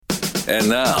And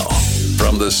now,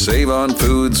 from the Save-On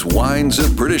Foods Wines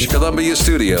of British Columbia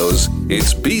studios,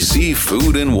 it's BC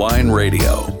Food and Wine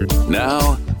Radio.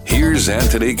 Now, here's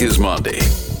Anthony Gismondi.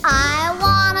 I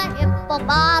want a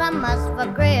hippopotamus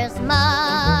for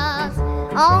Christmas.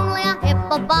 Only a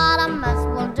hippopotamus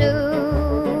will do.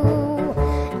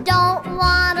 Don't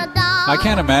want a dog. I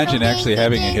can't imagine actually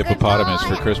having a hippopotamus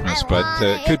for Christmas, but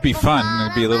it could be fun.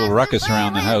 There'd be a little ruckus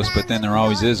around the house, but then there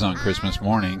always is on Christmas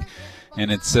morning. And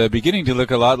it's beginning to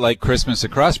look a lot like Christmas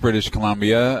across British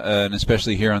Columbia, and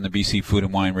especially here on the BC Food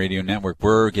and Wine Radio Network.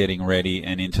 We're getting ready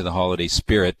and into the holiday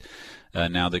spirit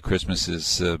now that Christmas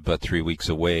is but 3 weeks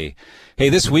away. Hey,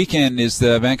 this weekend is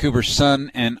the Vancouver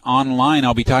Sun, and online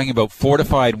I'll be talking about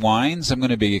fortified wines. I'm going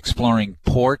to be exploring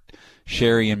port,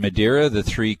 sherry, and Madeira, the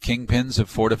three kingpins of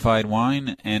fortified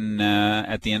wine. And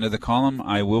at the end of the column,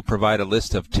 I will provide a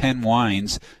list of 10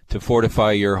 wines to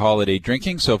fortify your holiday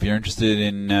drinking. So if you're interested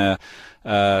in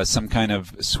some kind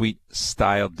of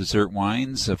sweet-style dessert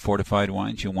wines, fortified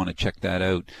wines, you'll want to check that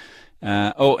out.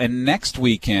 And next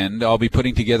weekend, I'll be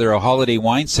putting together a holiday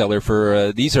wine cellar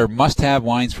for, these are must-have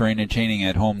wines for entertaining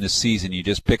at home this season. You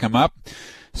just pick them up,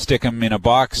 stick them in a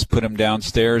box, put them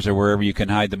downstairs or wherever you can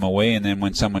hide them away, and then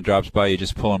when someone drops by, you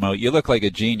just pull them out. You look like a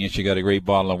genius. You got a great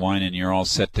bottle of wine, and you're all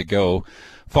set to go.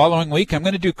 Following week, I'm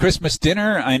going to do Christmas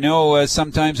dinner. I know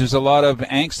sometimes there's a lot of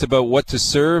angst about what to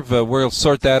serve. We'll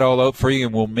sort that all out for you,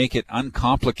 and we'll make it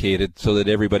uncomplicated so that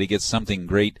everybody gets something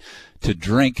great to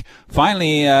drink.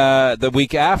 Finally, the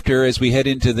week after, as we head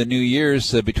into the New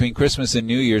Year's, between Christmas and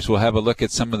New Year's, we'll have a look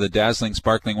at some of the dazzling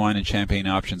sparkling wine and champagne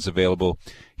options available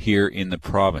here in the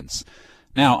province.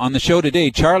 Now, on the show today,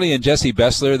 Charlie and Jesse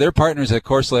Bessler, they're partners at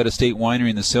Courcelette Estate Winery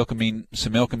in the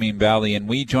Similkameen Valley, and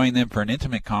we join them for an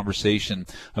intimate conversation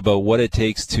about what it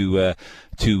takes to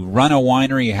run a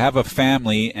winery, have a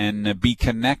family, and be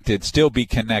connected, still be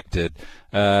connected.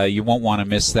 You won't want to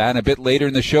miss that. A bit later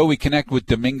in the show, we connect with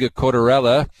Dominga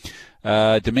Cotarella.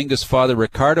 Dominga's father,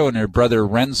 Riccardo, and her brother,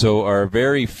 Renzo, are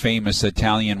very famous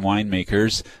Italian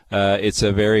winemakers. It's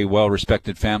a very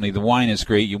well-respected family. The wine is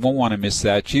great. You won't want to miss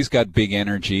that. She's got big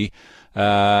energy.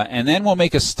 And then we'll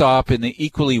make a stop in the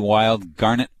equally wild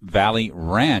Garnet Valley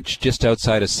Ranch just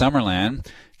outside of Summerland.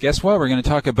 Guess what? We're going to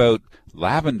talk about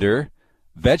lavender,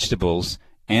 vegetables,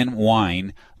 and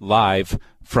wine live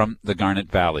from the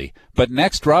Garnet Valley. But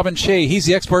next, Robin Shea. He's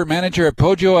the export manager at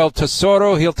Poggio El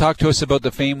Tesoro. He'll talk to us about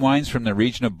the famed wines from the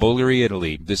region of Bulgari,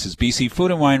 Italy. This is BC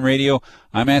Food and Wine Radio.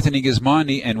 I'm Anthony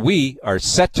Gismondi, and we are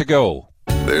set to go.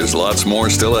 There's lots more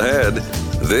still ahead.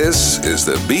 This is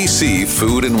the BC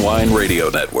Food and Wine Radio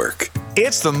Network.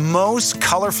 It's the most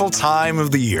colorful time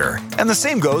of the year, and the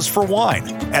same goes for wine.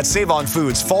 At Save-On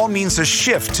Foods, fall means a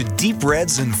shift to deep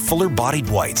reds and fuller-bodied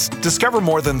whites. Discover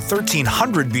more than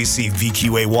 1,300 BC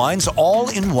VQA wines all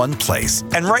in one place.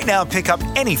 And right now, pick up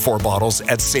any 4 bottles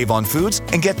at Save-On Foods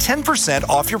and get 10%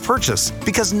 off your purchase,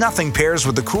 because nothing pairs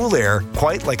with the cool air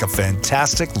quite like a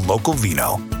fantastic local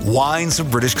vino. Wines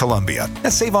of British Columbia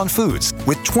at Save-On Foods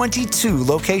with 22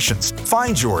 locations.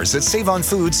 Find yours at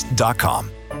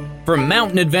saveonfoods.com. From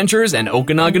mountain adventures and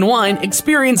Okanagan wine,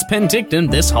 experience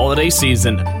Penticton this holiday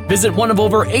season. Visit one of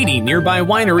over 80 nearby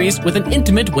wineries with an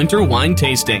intimate winter wine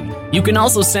tasting. You can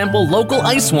also sample local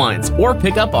ice wines or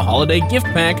pick up a holiday gift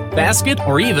pack, basket,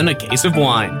 or even a case of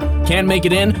wine. Can't make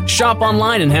it in? Shop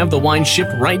online and have the wine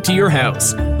shipped right to your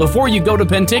house. Before you go to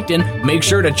Penticton, make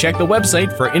sure to check the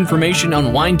website for information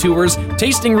on wine tours,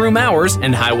 tasting room hours,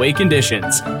 and highway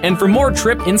conditions. And for more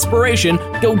trip inspiration,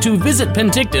 go to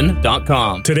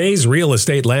visitpenticton.com. Today's real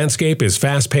estate landscape is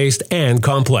fast-paced and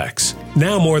complex.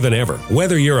 Now more than ever,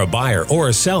 whether you're a buyer or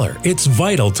a seller, it's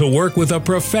vital to work with a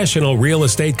professional real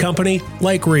estate company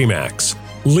like RE/MAX.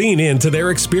 Lean into their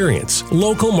experience,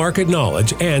 local market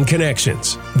knowledge, and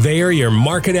connections. They are your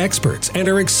market experts and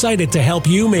are excited to help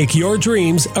you make your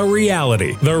dreams a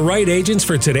reality. The right agents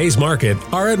for today's market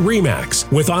are at RE/MAX,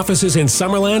 with offices in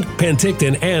Summerland,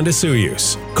 Penticton, and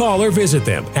Osoyoos. Call or visit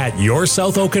them at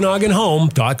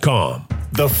yoursouthokanagaNhome.com.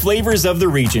 The flavors of the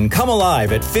region come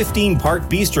alive at 15 Park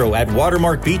Bistro at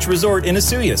Watermark Beach Resort in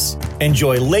Osoyoos.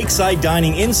 Enjoy lakeside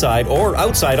dining inside or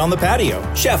outside on the patio.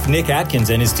 Chef Nick Atkins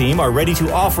and his team are ready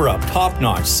to offer up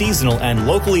top-notch seasonal and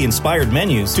locally inspired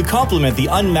menus to complement the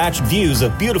unmatched views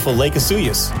of beautiful Lake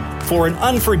Osoyoos. For an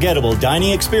unforgettable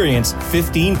dining experience,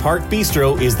 15 Park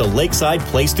Bistro is the lakeside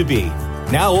place to be.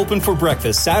 Now open for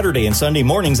breakfast Saturday and Sunday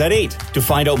mornings at 8. To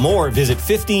find out more, visit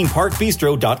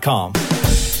 15parkbistro.com.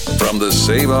 From the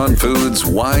Save-On Foods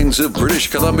Wines of British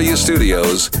Columbia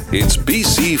studios, it's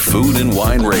BC Food and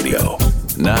Wine Radio.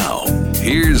 Now,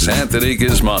 here's Anthony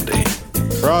Gismondi.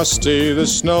 Frosty the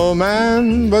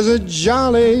Snowman was a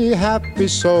jolly, happy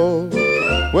soul.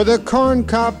 with a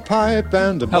corncob pipe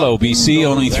and a... Hello, BC.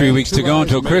 Only 3 weeks to go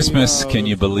until Christmas. Can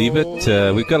you believe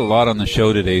it? We've got a lot on the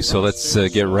show today, so let's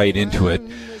get right into it.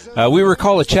 We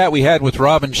recall a chat we had with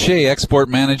Robin Shea, export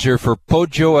manager for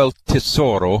Poggio El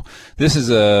Tesoro. This is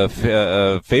a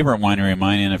favorite winery of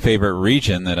mine in a favorite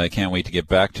region that I can't wait to get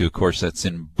back to. Of course, that's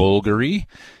in Bolgheri,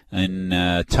 in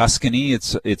Tuscany.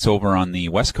 It's over on the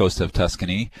west coast of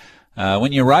Tuscany.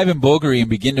 When you arrive in Bolgheri and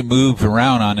begin to move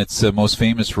around on its most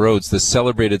famous roads, the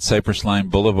celebrated Cypress Line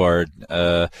Boulevard,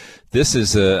 this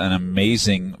is an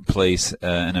amazing place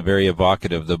and a very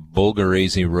evocative, the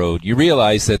Bolgherese Road. You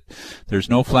realize that there's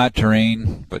no flat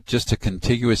terrain, but just a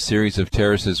contiguous series of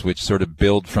terraces which sort of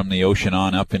build from the ocean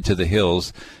on up into the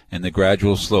hills, and the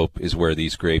gradual slope is where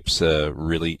these grapes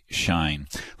really shine.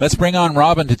 Let's bring on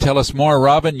Robin to tell us more.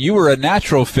 Robin, you were a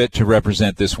natural fit to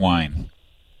represent this wine.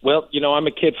 Well, I'm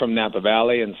a kid from Napa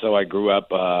Valley, and so I grew up,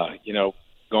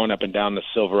 going up and down the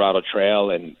Silverado Trail,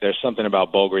 and there's something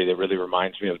about Bolgheri that really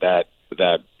reminds me of that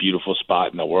beautiful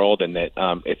spot in the world, and that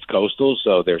it's coastal,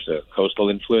 so there's a coastal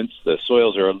influence. The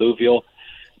soils are alluvial,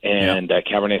 and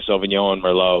Cabernet Sauvignon and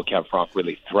Merlot, Cab Franc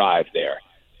really thrive there.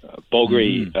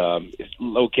 Bolgheri is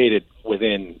located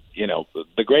within,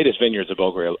 the greatest vineyards of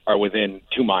Bolgheri are within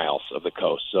 2 miles of the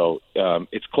coast. So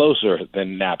it's closer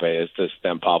than Napa is to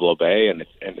San Pablo Bay, and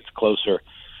it's closer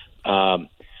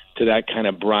to that kind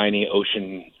of briny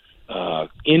ocean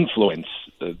influence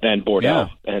than Bordeaux.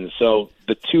 Yeah. And so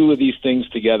the two of these things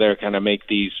together kind of make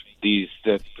these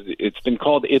it's been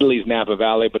called Italy's Napa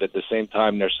Valley, but at the same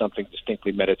time, there's something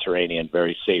distinctly Mediterranean,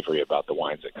 very savory about the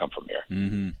wines that come from here.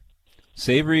 Mm-hmm.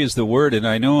 Savory is the word, and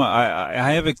I know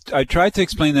I tried to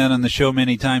explain that on the show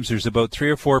many times. There's about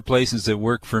 3 or 4 places that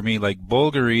work for me, like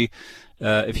Bolgheri.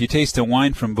 If you taste a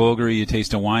wine from Bolgheri, you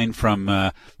taste a wine from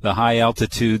the high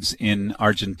altitudes in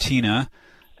Argentina,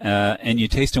 and you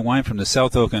taste a wine from the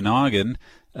South Okanagan.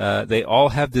 They all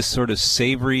have this sort of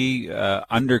savory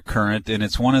undercurrent, and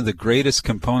it's one of the greatest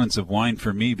components of wine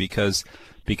for me because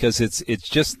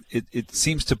it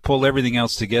seems to pull everything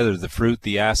else together, the fruit,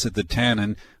 the acid, the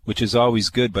tannin, which is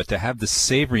always good, but to have the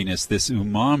savoriness, this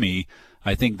umami,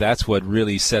 I think that's what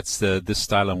really sets this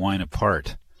style of wine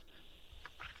apart.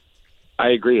 I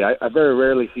agree. I very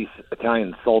rarely see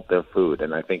Italians salt their food,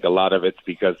 and I think a lot of it's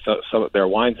because some of their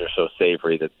wines are so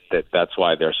savory that's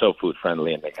why they're so food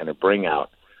friendly, and they kind of bring out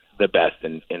the best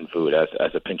in food as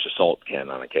a pinch of salt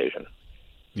can on occasion.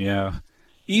 Yeah.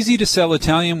 Easy to sell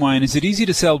Italian wine. Is it easy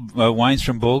to sell wines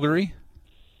from Bolgheri?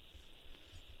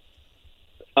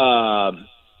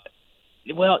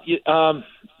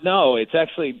 No. It's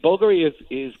actually Bolgheri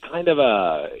is kind of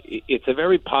it's a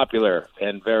very popular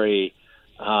and very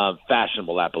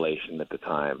fashionable appellation at the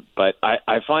time. But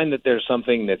I find that there's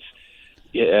something that's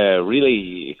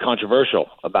really controversial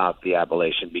about the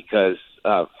appellation because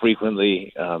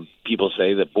frequently people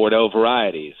say that Bordeaux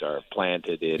varieties are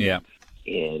planted in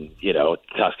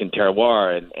Tuscan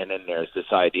terroir, and then there's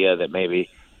this idea that maybe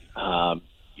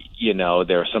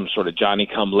there's some sort of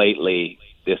Johnny-come-lately,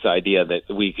 this idea that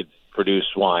we could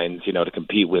produce wines, to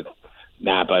compete with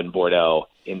Napa and Bordeaux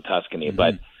in Tuscany. Mm-hmm.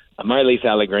 But Marilise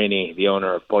Allegrini, the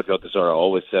owner of Poggio El Tesoro,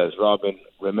 always says, Robin,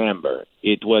 remember,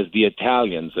 it was the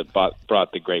Italians that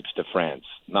brought the grapes to France,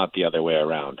 not the other way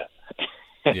around.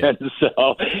 Yeah. And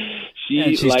so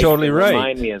she's totally to right.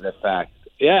 Remind me of the fact.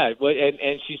 Yeah,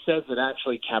 and she says that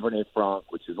actually Cabernet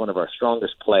Franc, which is one of our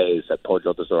strongest plays at Poggio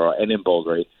El Tesoro and in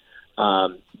Bolgheri,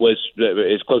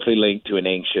 is closely linked to an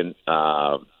ancient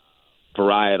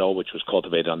varietal which was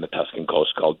cultivated on the Tuscan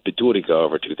coast called Biturica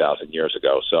over 2,000 years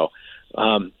ago. So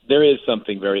there is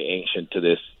something very ancient to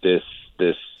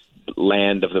this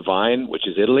land of the vine, which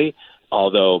is Italy.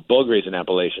 Although Bolgheri as an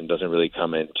appellation doesn't really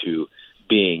come into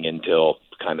being until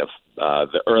kind of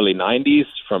the early 90s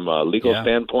from a legal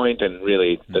standpoint, and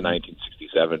really the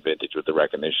 1967 vintage with the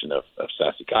recognition of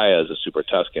Sassicaia as a super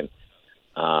Tuscan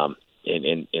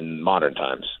in modern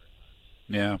times.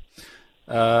 Yeah.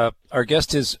 Our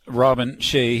guest is Robin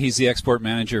Shea. He's the export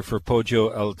manager for Poggio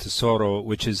El Tesoro,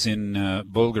 which is in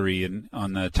Bolgheri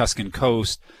on the Tuscan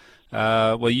coast.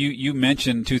 Well, you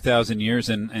mentioned 2,000 years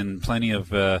and plenty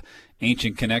of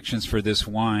ancient connections for this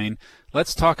wine.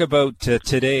 Let's talk about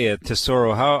today at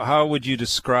Tesoro. How would you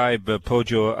describe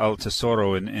Poggio El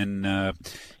Tesoro and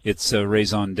its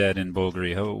raison d'etre in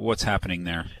Bolgheri? What's happening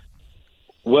there?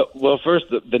 Well, first,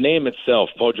 the name itself,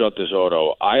 Poggio El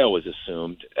Tesoro, I always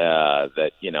assumed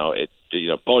that,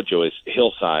 Poggio is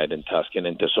hillside in Tuscan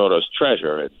and Tesoro is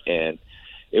treasure. And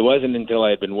it wasn't until I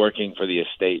had been working for the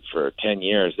estate for 10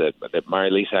 years that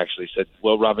Marilise actually said,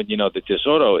 well, Robin, the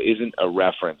Tesoro isn't a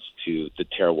reference to the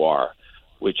terroir,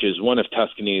 which is one of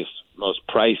Tuscany's most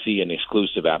pricey and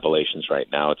exclusive appellations right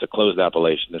now. It's a closed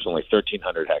appellation. There's only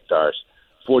 1,300 hectares,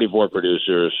 44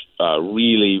 producers,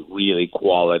 really, really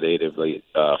qualitatively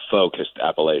focused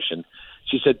appellation.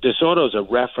 She said Tesoro is a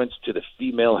reference to the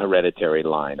female hereditary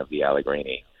line of the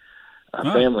Allegrini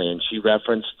family, and she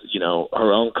referenced,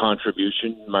 her own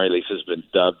contribution. Maria-Lisa has been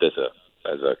dubbed as a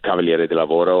Cavaliere di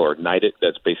Lavoro, or knighted.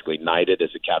 That's basically knighted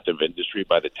as a captain of industry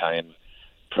by the Italian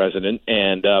president,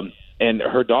 and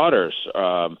her daughters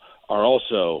are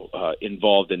also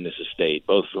involved in this estate.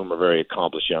 Both of whom are very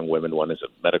accomplished young women. One is a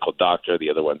medical doctor, the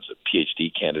other one's a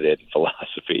PhD candidate in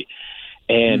philosophy.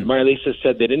 And Maria-Lisa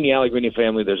said that in the Allegrini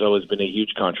family, there's always been a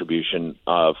huge contribution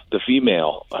of the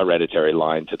female hereditary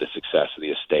line to the success of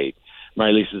the estate.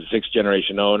 Maria-Lisa is a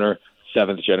sixth-generation owner,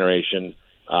 seventh generation.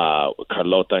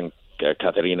 Carlota and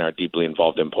Caterina are deeply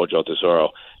involved in Poggio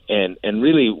Tesoro. And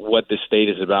really what this estate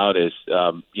is about is,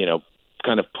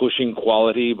 kind of pushing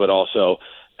quality, but also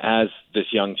as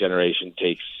this young generation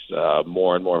takes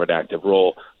more and more of an active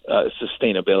role,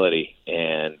 sustainability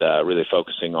and really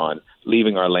focusing on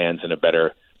leaving our lands in a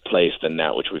better place than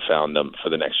that which we found them for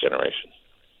the next generation.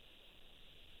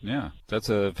 Yeah, that's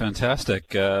a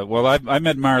fantastic. Well, I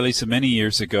met Maria-Lisa many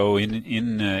years ago in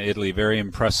Italy. Very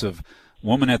impressive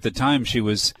woman at the time. She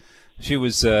was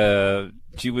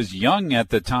young at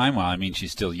the time. Well, I mean,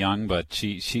 she's still young, but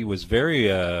she was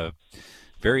very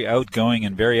outgoing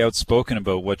and very outspoken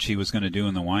about what she was going to do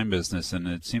in the wine business, and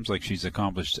it seems like she's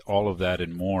accomplished all of that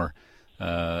and more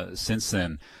since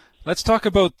then. Let's talk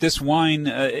about this wine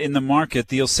in the market.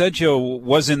 The Il Seggio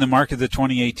was in the market the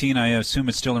 2018. I assume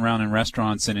it's still around in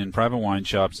restaurants and in private wine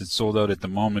shops. It's sold out at the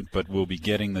moment, but we'll be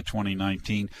getting the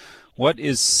 2019. What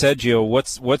is Seggio?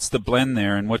 What's the blend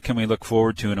there, and what can we look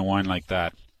forward to in a wine like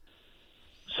that?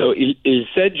 So Il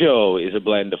Seggio is a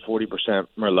blend of 40%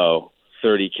 Merlot,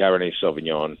 30 Cabernet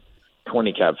Sauvignon,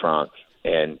 20 Cab Franc,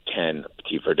 and 10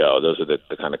 Petit Verdot. Those are the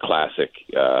kind of classic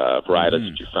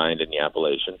varietals that you find in the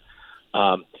appellation.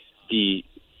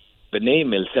 The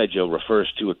name Il Seggio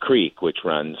refers to a creek which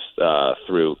runs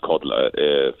through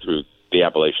the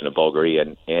appellation of Bolgheri,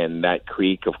 and that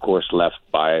creek, of course, left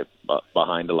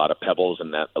behind a lot of pebbles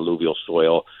and that alluvial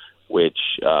soil, which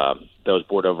those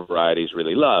Bordeaux varieties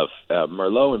really love.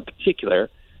 Merlot, in particular,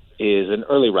 is an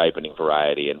early ripening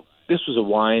variety, and this was a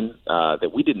wine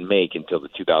that we didn't make until the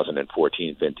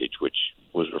 2014 vintage, which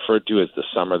was referred to as the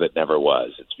summer that never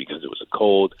was. It's because it was a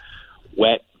cold,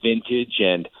 wet vintage,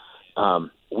 and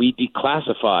we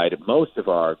declassified most of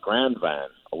our Grand Vin.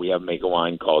 We make a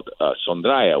wine called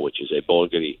Sondraia, which is a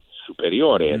Bolgheri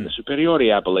Superiore, and the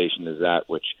Superiore appellation is that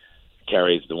which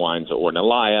carries the wines of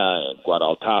Ornellaia and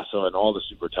Guadaltasso and all the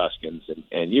Super Tuscans,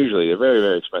 and usually they're very,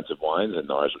 very expensive wines,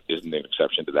 and ours isn't an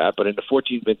exception to that. But in the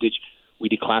 14th vintage, we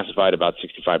declassified about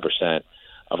 65%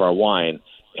 of our wine,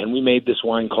 and we made this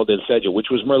wine called Il Seggio,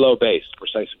 which was Merlot-based,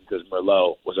 precisely because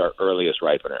Merlot was our earliest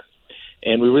ripener.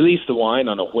 And we released the wine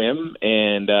on a whim,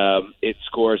 and it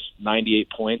scores 98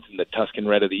 points in the Tuscan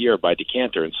Red of the Year by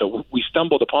Decanter. And so we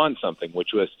stumbled upon something,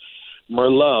 which was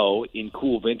Merlot in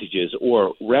cool vintages,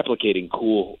 or replicating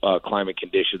cool climate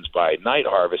conditions by night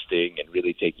harvesting and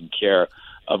really taking care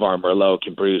of our Merlot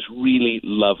can produce really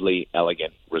lovely,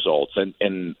 elegant results.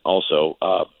 And also,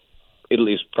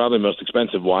 Italy's probably most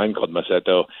expensive wine, called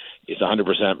Masseto, is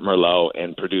 100% Merlot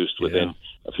and produced within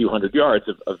a few hundred yards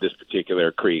of this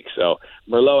particular creek. So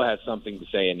Merlot has something to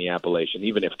say in the appellation,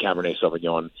 even if Cabernet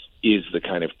Sauvignon is the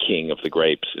kind of king of the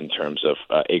grapes in terms of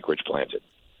acreage planted.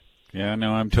 Yeah,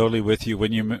 no, I'm totally with you.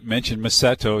 When you mentioned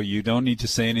Masseto, you don't need to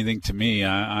say anything to me.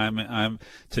 I'm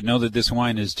to know that this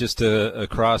wine is just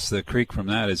across the creek from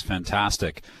that is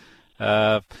fantastic.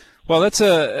 Well,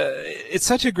 it's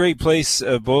such a great place,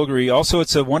 Bolgheri. Also,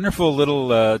 it's a wonderful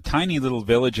little, tiny little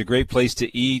village, a great place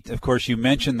to eat. Of course, you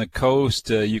mentioned the coast.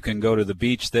 You can go to the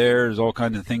beach there. There's all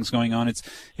kinds of things going on.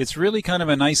 It's really kind of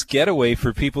a nice getaway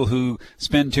for people who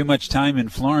spend too much time in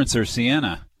Florence or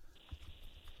Siena.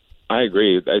 I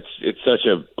agree. It's such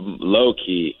a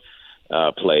low-key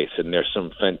place, and there's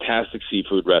some fantastic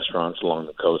seafood restaurants along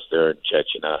the coast there in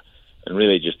Cecina, and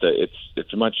really just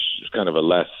it's much kind of a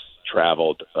less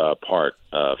traveled part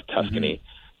of Tuscany.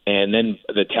 And then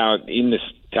in this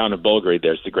town of Bolgheri,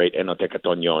 there's the great Enoteca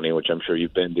Tognoni, which I'm sure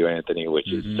you've been to, Anthony, which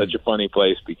is such a funny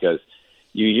place because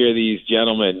you hear these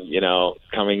gentlemen,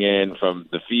 coming in from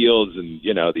the fields and,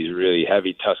 these really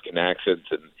heavy Tuscan accents,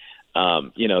 and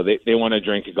they want to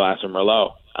drink a glass of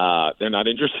Merlot. They're not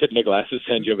interested in a glass of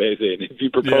Sangiovese. And if you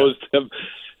propose to them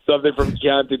something from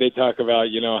Chianti, they talk about,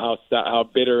 how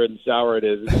bitter and sour it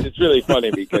is. It's really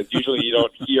funny because usually you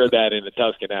don't hear that in a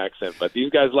Tuscan accent, but these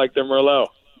guys like their Merlot.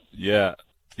 Yeah,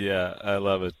 I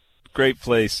love it. Great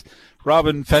place.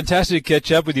 Robin, fantastic to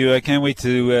catch up with you. I can't wait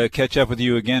to catch up with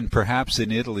you again, perhaps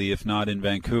in Italy, if not in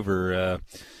Vancouver,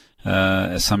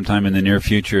 sometime in the near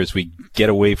future as we get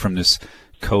away from this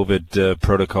COVID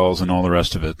protocols and all the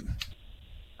rest of it.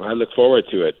 I look forward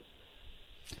to it.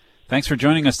 Thanks for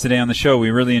joining us today on the show. We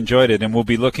really enjoyed it, and we'll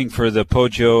be looking for the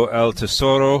Poggio al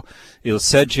Tesoro, Il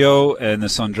Seggio, and the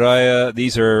Sondraia.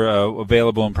 These are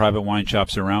available in private wine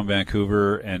shops around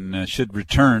Vancouver and should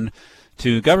return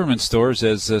to government stores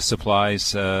as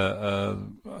supplies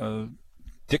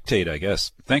dictate, I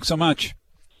guess. Thanks so much.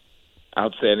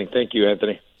 Outstanding. Thank you,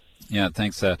 Anthony. Yeah,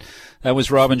 thanks. That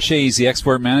was Robin Shea, the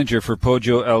export manager for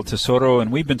Poggio al Tesoro,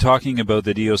 and we've been talking about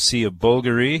the DOC of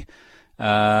Bolgheri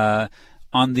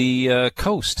on the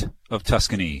coast of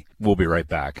Tuscany. We'll be right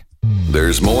back.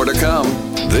 There's more to come.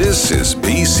 This is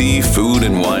BC Food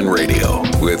and Wine Radio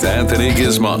with Anthony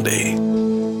Gismondi.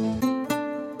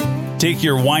 Take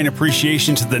your wine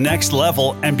appreciation to the next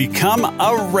level and become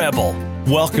a rebel.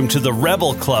 Welcome to the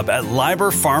Rebel Club at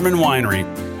Liber Farm and Winery.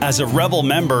 As a Rebel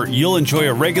member, you'll enjoy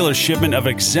a regular shipment of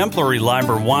exemplary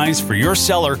Liber wines for your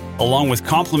cellar, along with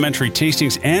complimentary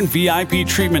tastings and VIP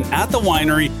treatment at the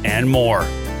winery and more.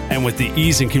 And with the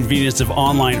ease and convenience of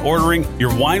online ordering,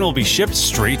 your wine will be shipped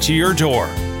straight to your door.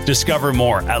 Discover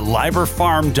more at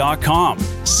liberfarm.com.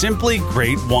 Simply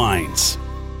great wines.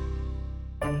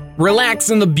 Relax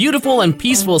in the beautiful and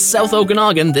peaceful South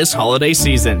Okanagan this holiday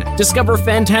season. Discover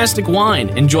fantastic wine,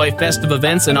 enjoy festive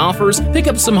events and offers, pick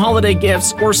up some holiday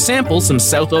gifts, or sample some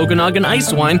South Okanagan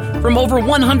ice wine from over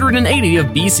 180 of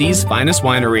BC's finest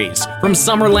wineries. From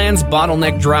Summerland's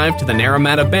Bottleneck Drive to the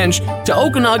Naramata Bench to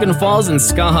Okanagan Falls and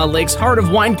Skaha Lake's heart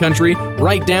of wine country,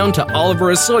 right down to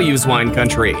Oliver Asoyu's wine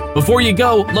country. Before you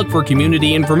go, look for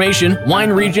community information,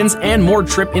 wine regions, and more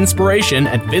trip inspiration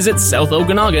at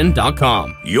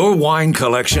visitsouthodokanagan.com. Your wine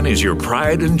collection is your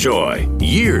pride and joy.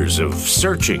 Years of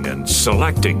searching and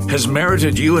selecting has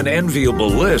merited you an enviable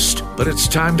list, but it's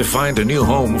time to find a new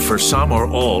home for some or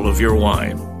all of your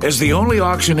wine. As the only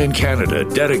auction in Canada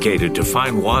dedicated to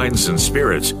fine wines and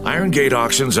spirits, Iron Gate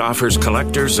Auctions offers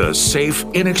collectors a safe,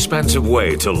 inexpensive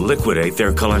way to liquidate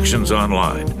their collections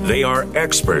online. They are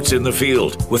experts in the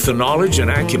field with the knowledge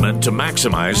and acumen to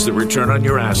maximize the return on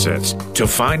your assets. To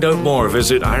find out more,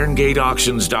 visit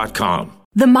IronGateAuctions.com.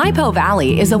 The Maipo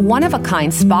Valley is a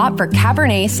one-of-a-kind spot for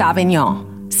Cabernet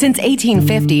Sauvignon. Since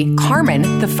 1850,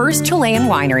 Carmen, the first Chilean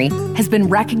winery, has been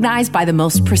recognized by the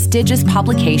most prestigious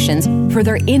publications for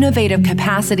their innovative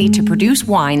capacity to produce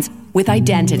wines with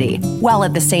identity, while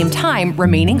at the same time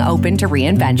remaining open to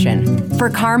reinvention. For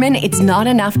Carmen, it's not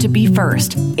enough to be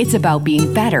first. It's about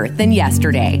being better than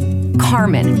yesterday.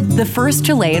 Carmen, the first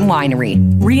Chilean winery,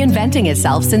 reinventing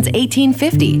itself since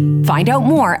 1850. Find out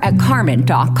more at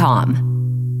carmen.com.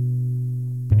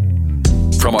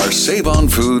 From our Save On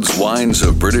Foods Wines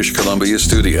of British Columbia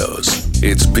studios,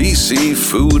 it's BC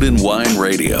Food and Wine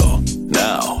Radio.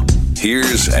 Now,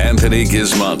 here's Anthony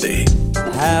Gismondi.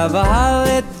 Have a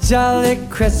holly jolly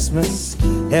Christmas.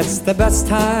 It's the best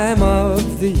time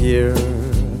of the year.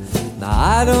 Now,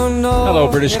 I don't know. Hello,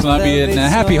 British Columbia, and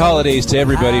happy holidays to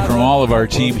everybody from all of our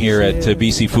team here at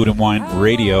BC Food and Wine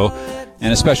Radio.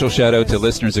 And a special shout out to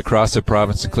listeners across the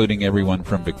province, including everyone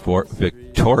from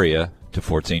Victoria to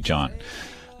Fort St. John.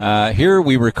 Here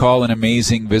we recall an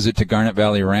amazing visit to Garnet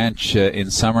Valley Ranch in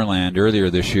Summerland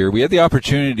earlier this year. We had the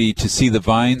opportunity to see the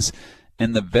vines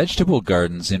and the vegetable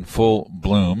gardens in full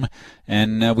bloom.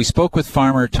 And we spoke with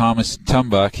farmer Thomas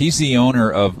Tumbuck. He's the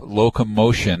owner of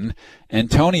Locomotion. And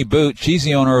Tony Boot, she's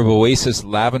the owner of Oasis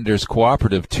Lavenders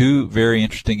Cooperative, two very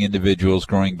interesting individuals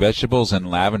growing vegetables and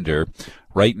lavender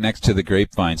right next to the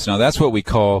grapevines. Now, that's what we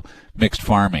call mixed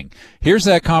farming. Here's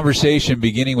that conversation,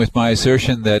 beginning with my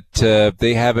assertion that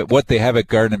what they have at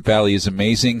Garnet Valley is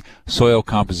amazing soil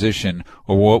composition,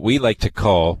 or what we like to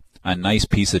call a nice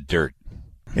piece of dirt.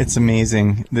 It's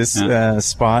amazing. This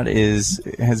spot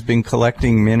has been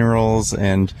collecting minerals,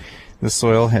 and the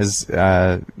soil has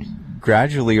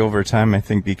gradually over time, I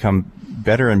think, become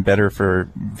better and better for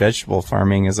vegetable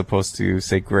farming as opposed to,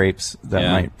 say, grapes that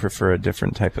might prefer a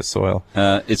different type of soil.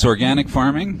 It's organic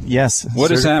farming? Yes. What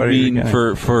does that mean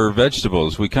for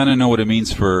vegetables? We kind of know what it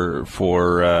means for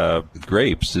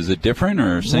grapes. Is it different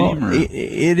or same? Well,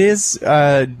 it is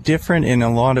different in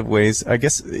a lot of ways. I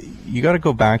guess you got to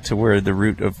go back to where the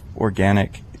root of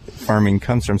organic farming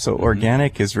comes from. So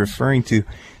organic is referring to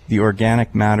the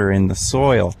organic matter in the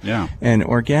soil. Yeah. And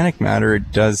organic matter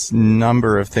does a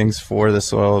number of things for the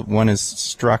soil. One is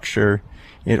structure.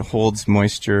 It holds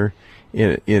moisture.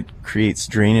 It creates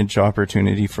drainage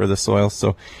opportunity for the soil.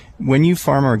 So when you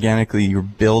farm organically, you're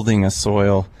building a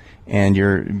soil and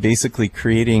you're basically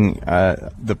creating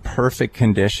the perfect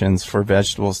conditions for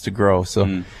vegetables to grow.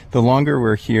 So the longer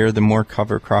we're here, the more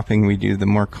cover cropping we do, the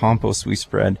more compost we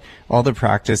spread, all the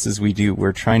practices we do,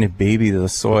 we're trying to baby the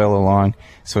soil along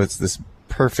so it's this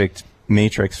perfect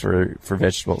matrix for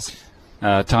vegetables.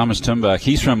 Thomas Tumbach,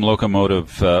 he's from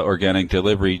Locomotive Organic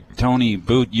Delivery. Tony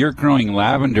Boot, you're growing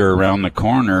lavender around the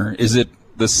corner. Is it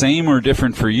the same or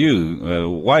different for you?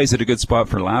 Why is it a good spot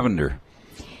for lavender?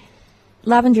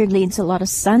 Lavender needs a lot of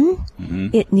sun.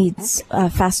 It needs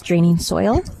fast draining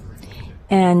soil,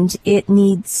 and it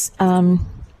needs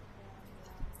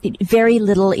very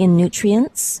little in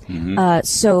nutrients.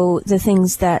 So the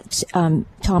things that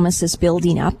Thomas is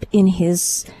building up in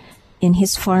his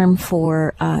farm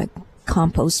for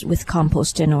compost with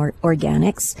compost and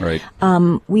organics. Right.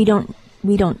 We don't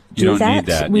do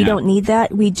that. We don't need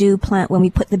that. We do plant, when we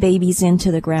put the babies into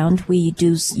the ground, we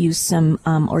do use some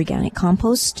organic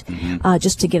compost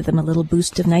just to give them a little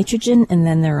boost of nitrogen, and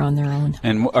then they're on their own.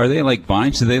 And are they like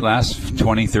vines? Do they last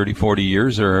 20, 30, 40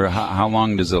 years, or how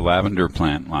long does a lavender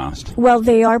plant last? Well,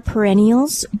 they are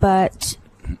perennials, but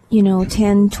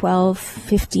 10, 12,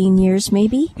 15 years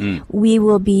maybe. We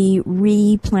will be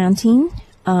replanting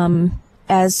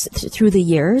through the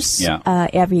years,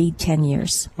 every 10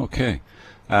 years. Okay.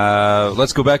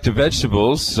 Let's go back to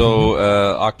vegetables. So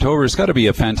October's got to be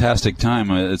a fantastic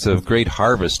time. It's a great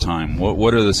harvest time.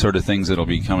 What are the sort of things that'll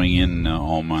be coming in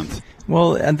all month?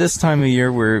 Well, at this time of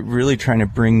year, we're really trying to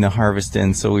bring the harvest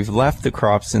in. So we've left the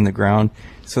crops in the ground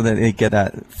so that they get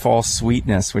that fall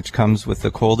sweetness, which comes with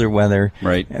the colder weather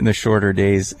and the shorter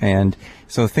days. And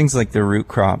so things like the root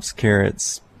crops,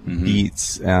 carrots,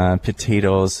 beets,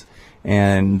 potatoes,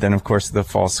 and then, of course, the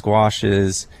fall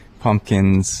squashes,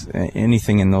 pumpkins,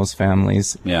 anything in those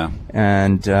families. Yeah.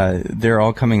 And they're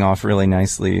all coming off really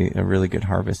nicely, a really good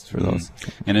harvest for those.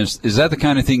 And is that the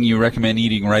kind of thing you recommend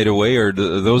eating right away, or are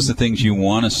those the things you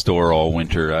want to store all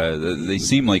winter? They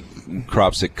seem like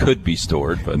crops that could be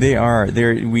stored. But they are.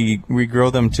 We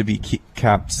grow them to be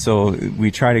kept, so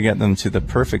we try to get them to the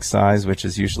perfect size, which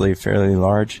is usually fairly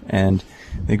large, and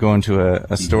they go into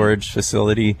a storage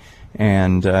facility,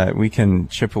 and we can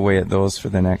chip away at those for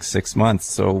the next 6 months,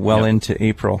 so into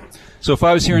April. So if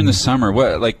I was here in the summer,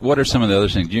 what are some of the other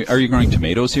things? Are you growing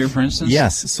tomatoes here, for instance?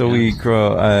 Yes. So we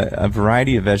grow a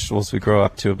variety of vegetables. We grow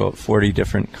up to about 40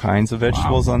 different kinds of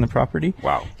vegetables on the property.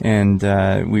 Wow. And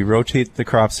we rotate the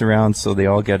crops around so they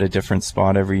all get a different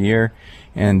spot every year.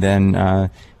 And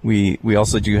then we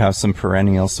also do have some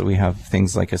perennials. So we have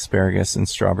things like asparagus and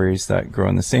strawberries that grow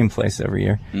in the same place every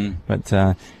year. But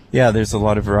there's a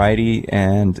lot of variety,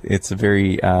 and it's a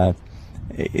very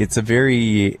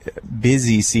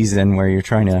busy season where you're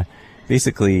trying to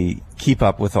basically keep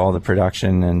up with all the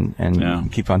production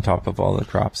and keep on top of all the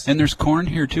crops. And there's corn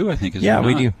here too, I think. We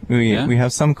do. We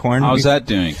have some corn. How's that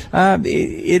doing?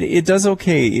 It does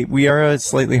okay. We are at a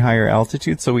slightly higher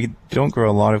altitude, so we don't grow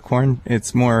a lot of corn.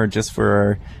 It's more just for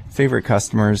our favorite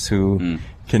customers who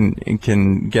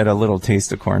can get a little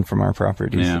taste of corn from our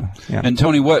property. Yeah. And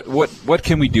Tony, what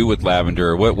can we do with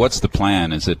lavender? What's the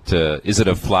plan? Is it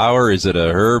a flower? Is it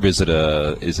a herb? Is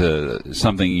it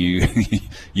something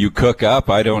you cook up?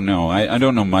 I don't know. I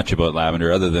don't know much about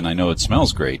lavender other than I know it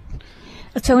smells great.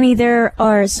 Tony, there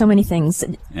are so many things.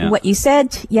 What you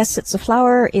said, yes, it's a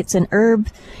flower. It's an herb.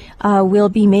 We'll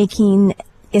be making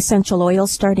essential oil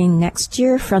starting next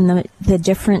year from the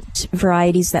different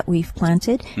varieties that we've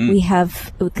planted.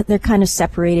 They're kind of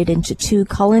separated into two: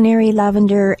 culinary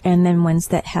lavender and then ones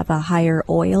that have a higher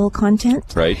oil content.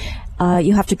 Right.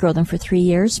 You have to grow them for 3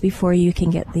 years before you can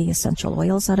get the essential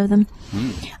oils out of them.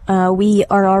 We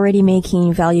are already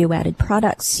making value-added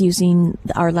products using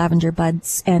our lavender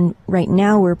buds, and right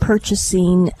now we're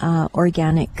purchasing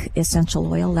organic essential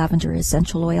oil, lavender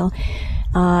essential oil.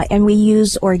 And we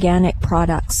use organic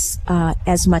products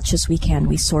as much as we can.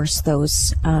 We source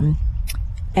those. So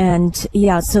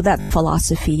that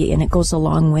philosophy, and it goes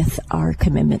along with our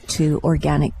commitment to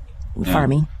organic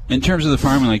farming. In terms of the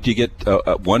farming, do you get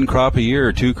one crop a year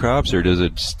or two crops, or does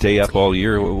it stay up all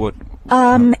year?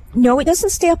 No, it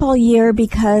doesn't stay up all year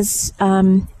because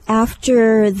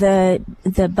after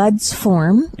the buds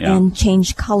form and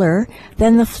change color,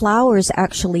 then the flowers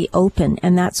actually open,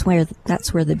 and that's where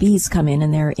the bees come in,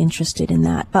 and they're interested in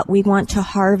that. But we want to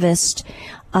harvest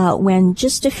when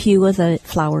just a few of the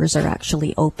flowers are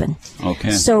actually open.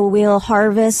 Okay. So we'll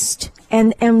harvest,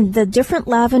 and the different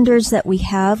lavenders that we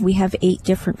have 8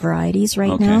 different varieties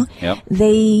right now. Yep.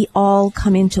 They all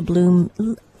come into bloom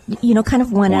kind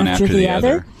of one after the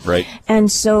other. Right.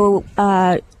 And so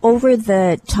over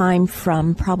the time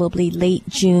from probably late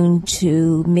June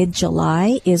to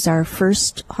mid-July is our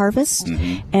first harvest.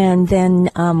 Mm-hmm. And then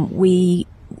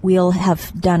we'll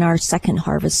have done our second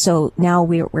harvest. So now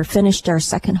we're finished our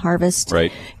second harvest.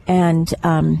 Right. And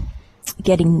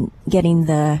getting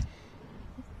the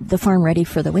farm ready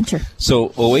for the winter. So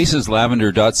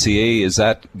oasislavender.ca, is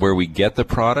that where we get the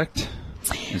product?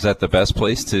 Is that the best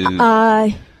place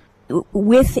to...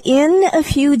 Within a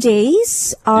few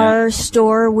days, our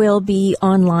store will be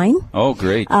online. Oh,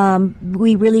 great.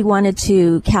 We really wanted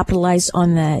to capitalize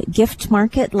on the gift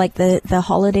market, like the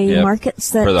holiday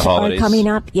markets that are coming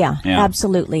up. Yeah,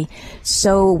 absolutely.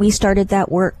 So we started that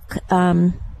work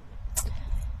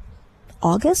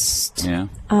August. Yeah.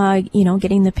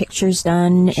 Getting the pictures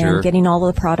done and getting all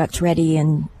of the product ready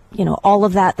and all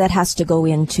of that has to go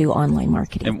into online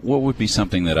marketing. And what would be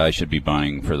something that I should be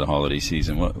buying for the holiday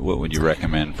season? What would you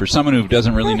recommend for someone who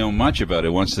doesn't really know much about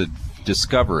it, wants to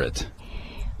discover it?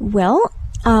 Well,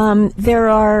 there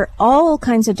are all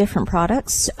kinds of different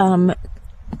products,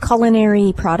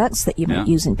 culinary products that you might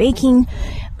use in baking,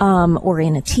 or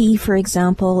in a tea, for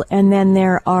example. And then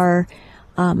there are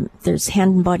there's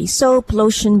hand and body soap,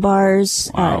 lotion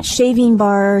bars, shaving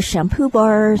bars, shampoo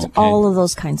bars, all of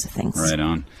those kinds of things. Right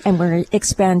on. And we're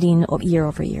expanding year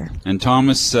over year. And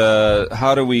Thomas,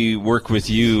 how do we work with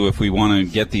you if we want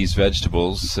to get these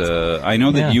vegetables? I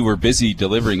know that you were busy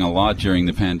delivering a lot during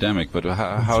the pandemic, but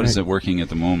how is it working at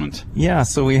the moment? Yeah,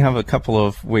 so we have a couple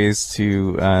of ways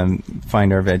to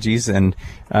find our veggies, and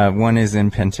one is in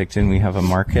Penticton. We have a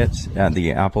market at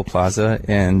the Apple Plaza,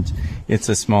 and it's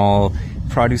a small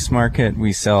produce market.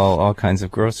 We sell all kinds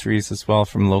of groceries as well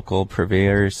from local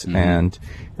purveyors, and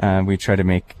we try to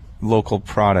make local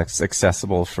products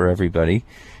accessible for everybody.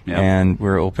 And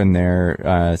we're open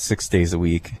there 6 days a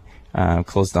week,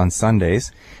 closed on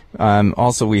Sundays.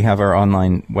 Also, we have our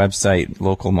online website,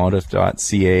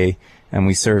 localmotive.ca, and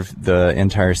we serve the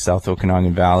entire South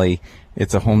Okanagan Valley.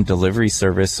 It's a home delivery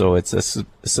service, so it's a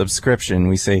subscription.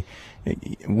 We say,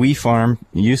 we farm,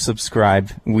 you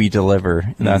subscribe, we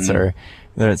deliver. That's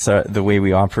the way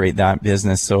we operate that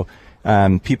business. So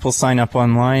people sign up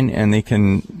online and they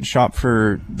can shop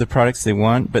for the products they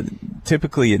want, but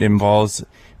typically it involves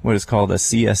what is called a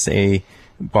CSA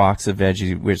box of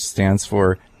veggies, which stands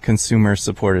for Consumer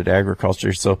Supported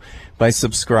Agriculture. So by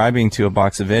subscribing to a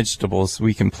box of vegetables,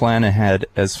 we can plan ahead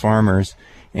as farmers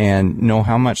and know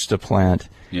how much to plant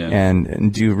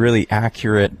and do really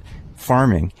accurate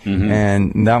farming.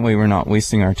 And that way we're not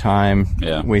wasting our time,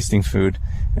 wasting food,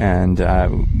 and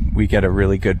we get a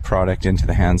really good product into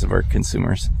the hands of our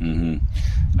consumers.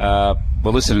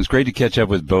 Well, listen, it's great to catch up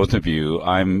with both of you.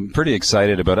 I'm pretty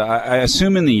excited about it. I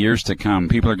assume in the years to come,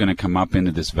 people are going to come up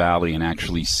into this valley and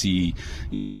actually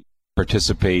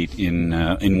participate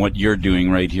in what you're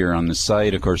doing right here on the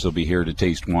site. Of course, they'll be here to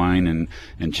taste wine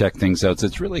and check things out. So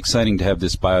it's really exciting to have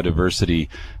this biodiversity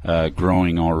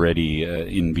growing already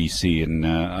in BC. And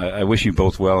I wish you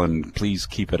both well, and please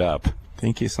keep it up.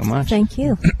 Thank you so much. Thank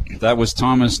you. That was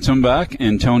Thomas Tumbach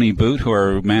and Tony Boot, who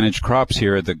are managed crops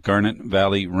here at the Garnet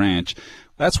Valley Ranch.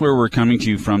 That's where we're coming to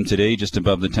you from today, just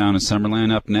above the town of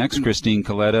Summerland. Up next, Christine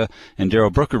Coletta and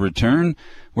Daryl Brooker return.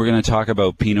 We're going to talk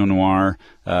about Pinot Noir,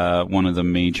 one of the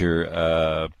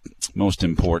major, most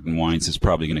important wines that's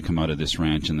probably going to come out of this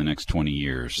ranch in the next 20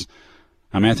 years.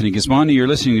 I'm Anthony Gismondi. You're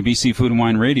listening to BC Food and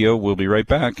Wine Radio. We'll be right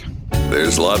back.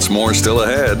 There's lots more still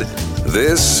ahead.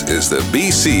 This is the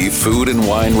BC Food and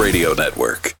Wine Radio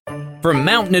Network. For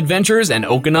mountain adventures and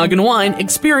Okanagan wine,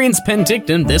 experience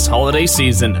Penticton this holiday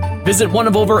season. Visit one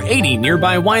of over 80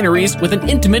 nearby wineries with an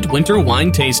intimate winter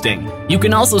wine tasting. You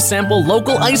can also sample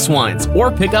local ice wines or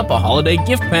pick up a holiday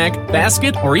gift pack,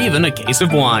 basket, or even a case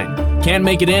of wine. Can't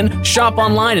make it in? Shop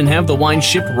online and have the wine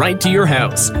shipped right to your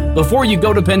house. Before you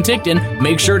go to Penticton,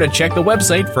 make sure to check the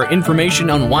website for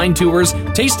information on wine tours,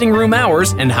 tasting room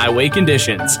hours, and highway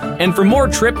conditions. And for more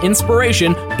trip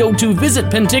inspiration, go to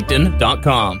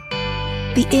visitpenticton.com.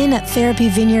 The Inn at Therapy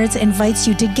Vineyards invites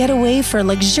you to get away for a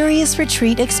luxurious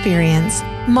retreat experience.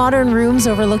 Modern rooms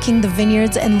overlooking the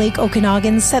vineyards and Lake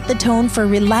Okanagan set the tone for a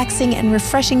relaxing and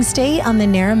refreshing stay on the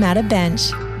Naramata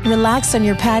Bench. Relax on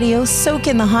your patio, soak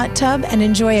in the hot tub, and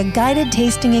enjoy a guided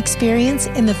tasting experience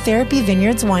in the Therapy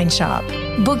Vineyards wine shop.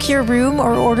 Book your room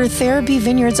or order Therapy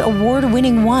Vineyards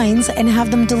award-winning wines and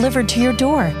have them delivered to your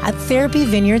door at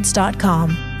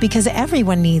therapyvineyards.com, because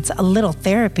everyone needs a little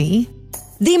therapy.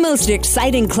 The most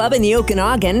exciting club in the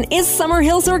Okanagan is Summer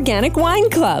Hills Organic Wine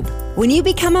Club. When you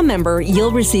become a member,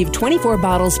 you'll receive 24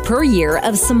 bottles per year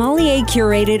of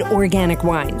sommelier-curated organic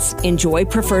wines. Enjoy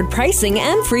preferred pricing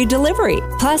and free delivery.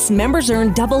 Plus, members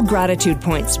earn double gratitude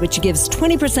points, which gives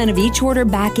 20% of each order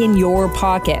back in your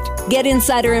pocket. Get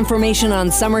insider information on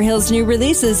Summerhill's new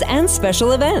releases and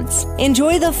special events.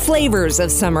 Enjoy the flavors of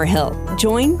Summerhill.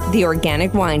 Join the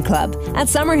Organic Wine Club at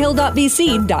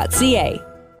summerhill.bc.ca.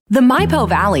 The Maipo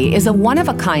Valley is a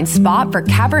one-of-a-kind spot for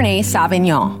Cabernet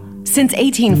Sauvignon. Since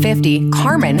 1850,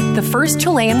 Carmen, the first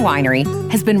Chilean winery,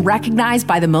 has been recognized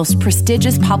by the most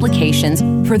prestigious publications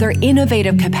for their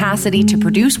innovative capacity to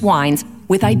produce wines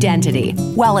with identity,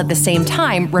 while at the same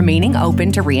time remaining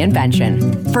open to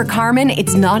reinvention. For Carmen,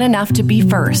 it's not enough to be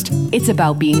first. It's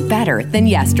about being better than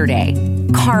yesterday.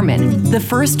 Carmen, the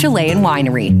first Chilean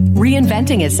winery,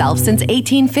 reinventing itself since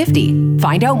 1850.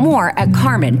 Find out more at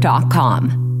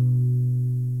carmen.com.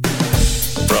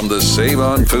 From the Save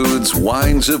On Foods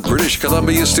Wines of British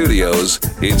Columbia studios,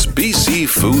 it's BC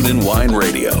Food and Wine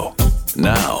Radio.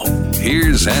 Now,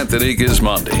 here's Anthony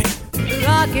Gismondi.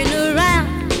 Rocking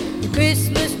around the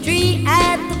Christmas tree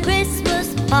at the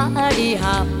Christmas party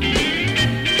hop.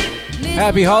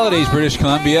 Happy holidays, British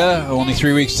Columbia. Only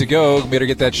 3 weeks to go. Better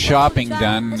get that shopping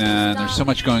done. There's so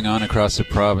much going on across the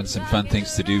province and fun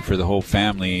things to do for the whole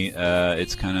family.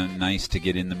 It's kind of nice to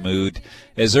get in the mood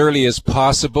as early as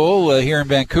possible. Here in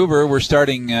Vancouver, we're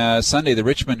starting Sunday. The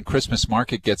Richmond Christmas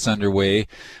Market gets underway.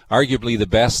 Arguably the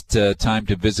best time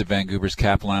to visit Vancouver's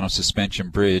Capilano Suspension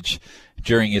Bridge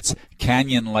during its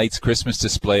Canyon Lights Christmas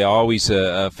display. Always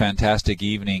a fantastic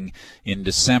evening in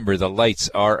December. The lights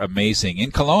are amazing.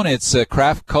 In Kelowna, it's a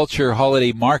craft culture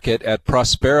holiday market at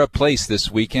Prospera Place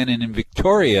this weekend. And in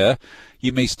Victoria,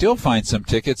 you may still find some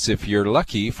tickets if you're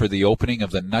lucky for the opening of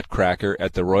the Nutcracker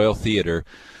at the Royal Theatre.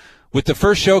 With the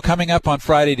first show coming up on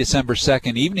Friday, December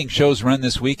 2nd, evening shows run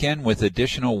this weekend with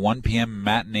additional 1 p.m.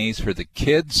 matinees for the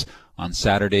kids on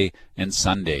Saturday and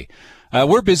Sunday.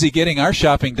 We're busy getting our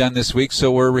shopping done this week,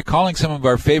 so we're recalling some of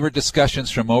our favorite discussions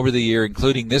from over the year,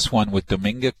 including this one with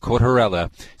Dominga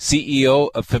Cottarella, CEO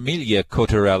of Famiglia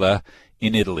Cottarella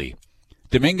in Italy.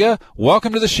 Dominga,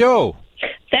 welcome to the show.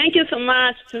 Thank you so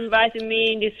much for inviting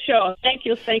me in this show. Thank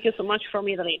you so much from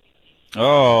Italy.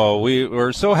 Oh,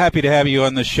 we're so happy to have you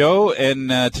on the show and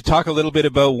to talk a little bit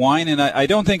about wine. And I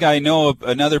don't think I know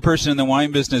another person in the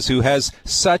wine business who has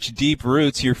such deep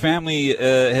roots. Your family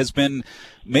has been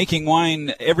making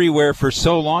wine everywhere for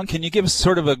so long. Can you give us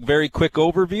sort of a very quick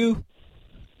overview?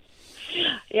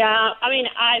 Yeah, I mean,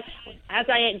 as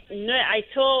I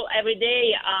told every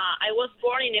day, I was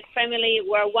born in a family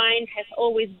where wine has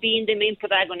always been the main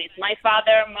protagonist. My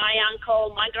father, my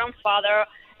uncle, my grandfather,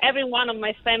 every one of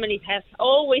my family has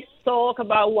always talked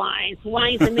about wine.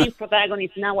 Wine is the main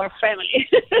protagonist in our family.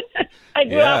 I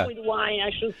grew up with wine, I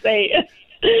should say.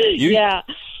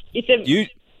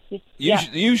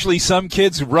 Usually some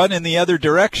kids run in the other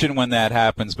direction when that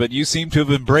happens, but you seem to have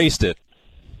embraced it.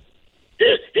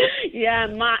 Yeah,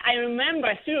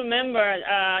 I still remember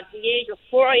at the age of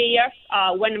 4 years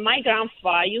when my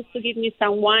grandfather used to give me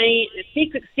some wine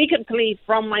secretly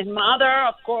from my mother,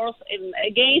 of course,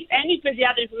 against any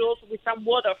pediatric rules with some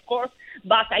water, of course.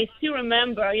 But I still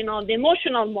remember, the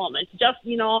emotional moment. Just,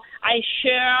 I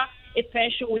share a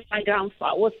passion with my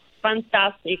grandfather. It was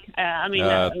fantastic.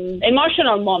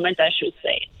 Emotional moment, I should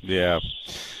say. Yeah.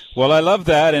 Well, I love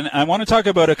that, and I want to talk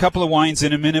about a couple of wines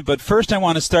in a minute. But first, I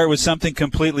want to start with something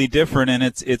completely different, and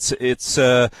it's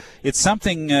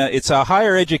a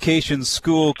higher education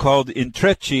school called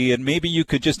Intrecci, and maybe you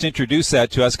could just introduce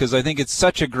that to us because I think it's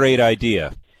such a great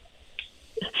idea.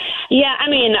 Yeah,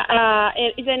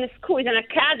 it's an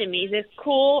academy. It's a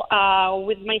school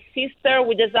with my sister.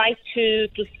 We decided to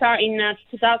start in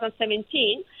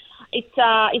 2017.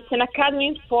 It's an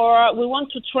academy we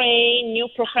want to train new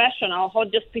professionals for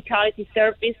the hospitality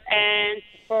service and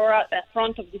for the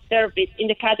front of the service in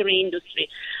the catering industry.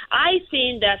 I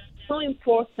think that's so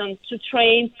important to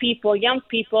train people, young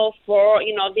people, for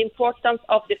the importance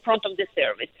of the front of the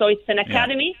service. So it's an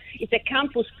academy. It's a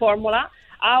campus formula.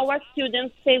 Our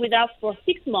students stay with us for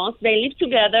 6 months. They live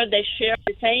together. They share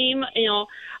the same,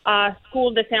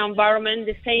 school, the same environment,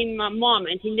 the same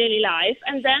moment in daily life,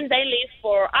 and then they live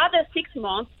for other 6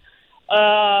 months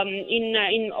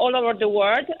in all over the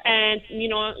world, and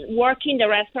work in the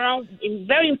restaurant, in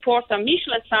very important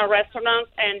Michelin star restaurants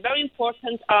and very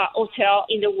important hotel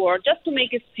in the world, just to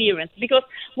make experience. Because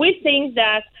we think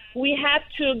that we have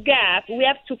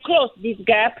to close this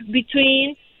gap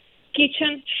between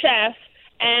kitchen, chef,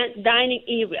 and dining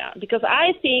area, because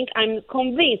I'm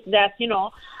convinced that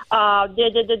the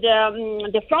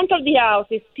front of the house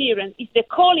experience is the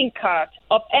calling card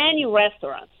of any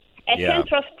restaurant. and can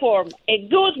transform a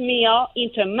good meal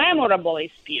into a memorable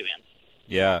experience.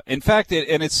 Yeah. In fact,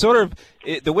 it's sort of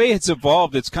the way it's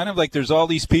evolved. It's kind of like there's all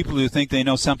these people who think they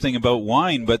know something about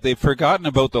wine, but they've forgotten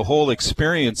about the whole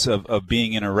experience of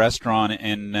being in a restaurant.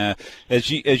 And as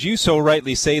you so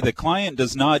rightly say, the client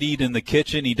does not eat in the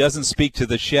kitchen. He doesn't speak to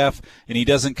the chef, and he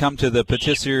doesn't come to the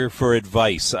patisserie for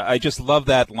advice. I just love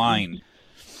that line.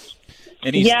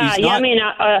 And he's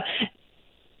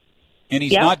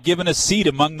not given a seat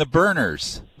among the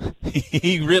burners.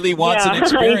 He really wants an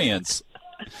experience.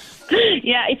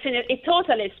 Yeah, it's a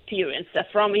total experience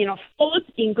from, food,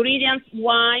 ingredients,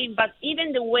 wine, but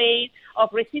even the way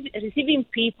of receiving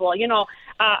people.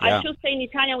 I should say in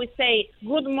Italian we say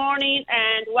good morning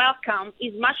and welcome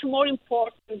is much more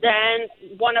important than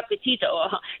buon appetito.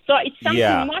 So it's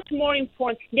something much more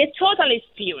important, the total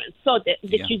experience. So the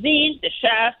cuisine, the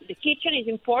chef, the kitchen is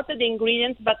important, the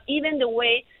ingredients, but even the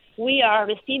way we are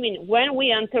receiving when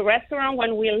we enter a restaurant,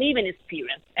 when we live an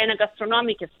experience and a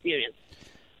gastronomic experience.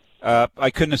 I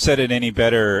couldn't have said it any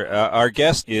better. Our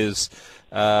guest is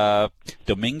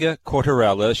Dominga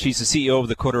Cortarella. She's the CEO of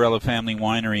the Cortarella Family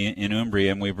Winery in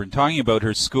Umbria, and we've been talking about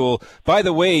her school. By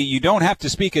the way, you don't have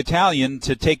to speak Italian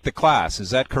to take the class.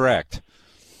 Is that correct?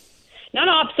 No,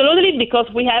 absolutely, because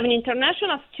we have an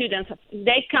international students.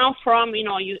 They come from,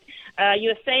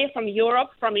 USA, from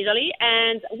Europe, from Italy,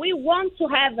 and we want to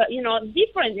have,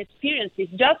 different experiences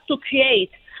just to create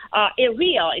a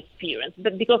real experience,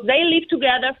 but because they live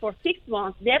together for 6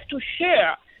 months, they have to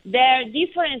share their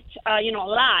different,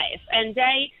 life, and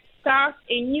they start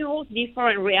a new,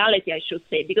 different reality, I should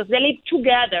say, because they live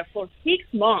together for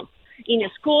 6 months in a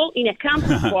school, in a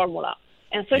campus formula.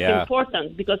 And so it's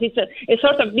important because it's a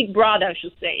sort of big brother, I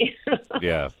should say.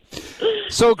 Yeah.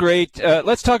 So great.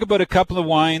 Let's talk about a couple of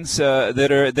wines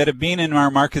that have been in our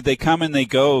market. They come and they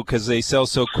go because they sell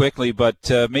so quickly.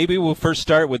 But maybe we'll first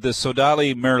start with the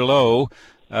Sodali Merlot.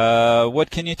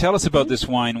 What can you tell us about this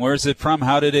wine? Where is it from?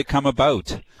 How did it come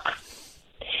about?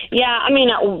 Yeah,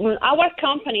 our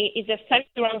company is a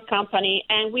family-run company,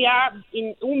 and we are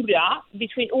in Umbria,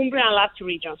 between Umbria and Lazio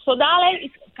region.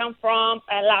 Sodale comes from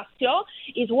Lazio.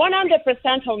 It's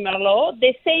 100% of Merlot,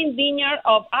 the same vineyard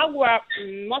of our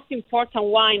most important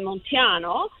wine,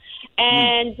 Montiano,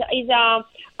 and it's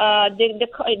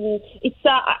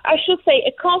I should say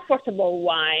a comfortable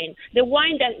wine, the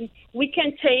wine that we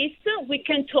can taste, we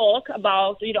can talk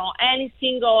about, any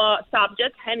single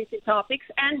subject, any topics,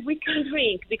 and we can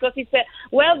drink because it's a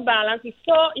well balanced. It's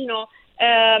so,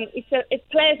 it's a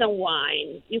pleasant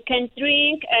wine. You can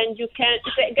drink and it's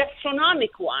a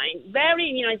gastronomic wine.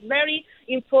 It's very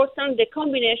important, the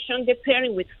combination, the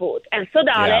pairing with food. And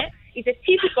Sodale is a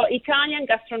typical Italian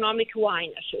gastronomic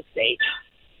wine, I should say.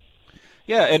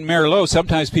 Yeah, and Merlot,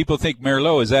 sometimes people think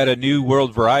Merlot is at a new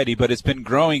world variety, but it's been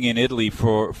growing in Italy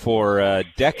for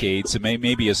decades,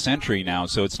 maybe a century now,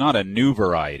 so it's not a new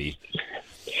variety.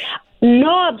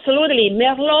 No, absolutely.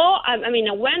 Merlot,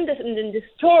 when the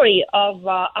story of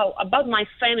about my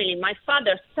family, my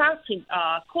father started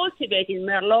cultivating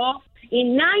Merlot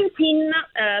in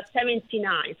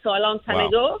 1979, so a long time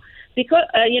ago, because,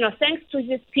 thanks to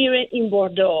his experience in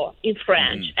Bordeaux, in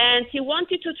France. And he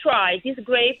wanted to try this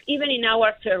grape even in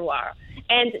our terroir.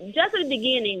 And just at the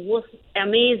beginning was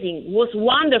amazing, was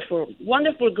wonderful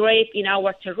grape in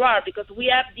our terroir because we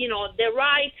have,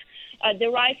 the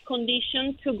right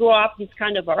condition to grow up this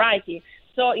kind of variety.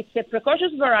 So it's a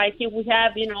precocious variety. We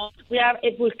have a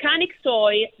volcanic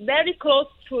soil very close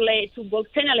to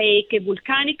Bolsena Lake, a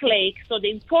volcanic lake. So the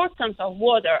importance of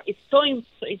water is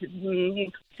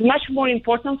much more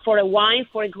important for a wine,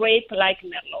 for a grape like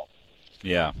Merlot.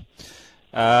 Yeah.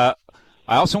 I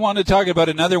also wanted to talk about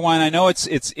another wine. I know it's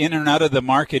in and out of the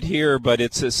market here, but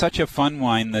it's such a fun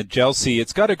wine, the Gelsi.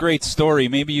 It's got a great story.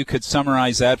 Maybe you could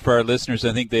summarize that for our listeners.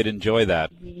 I think they'd enjoy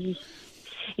that.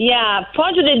 Yeah,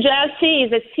 Poggio de Gelsi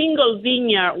is a single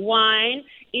vineyard wine.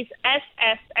 It's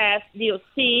SSS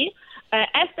DOC.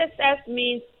 SSS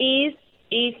means is.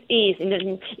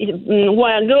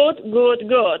 Well, good.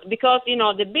 Because,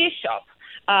 the bishop,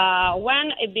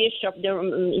 when a bishop,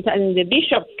 the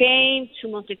bishop came to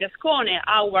Montescone,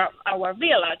 our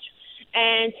village,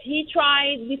 and he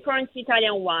tried different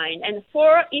Italian wine. And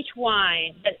for each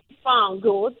wine that he found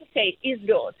good, say is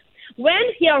good.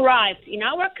 When he arrived in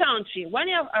our country, when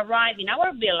he arrived in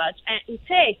our village, and he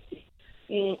tasted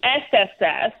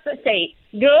SSS, say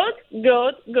good.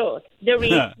 There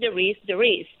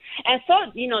is. And so,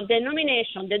 the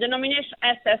denomination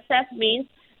SSS means,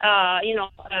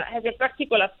 has a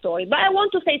particular story. But I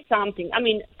want to say something.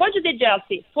 Poggio de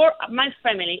Gelsi, for my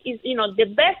family, is, the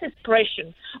best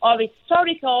expression of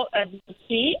historical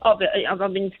DOC, of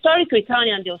an historical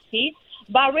Italian DOC,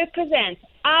 but represent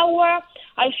our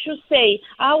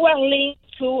link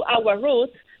to our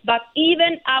roots, but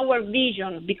even our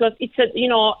vision, because it's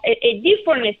a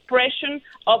different expression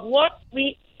of what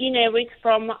we inherit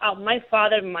from my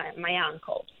father and my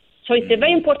uncle. So it's a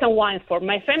very important wine for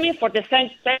my family, for the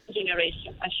second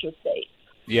generation, I should say.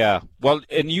 Yeah, well,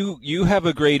 and you have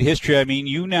a great history. I mean,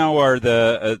 you now are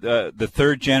the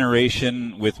third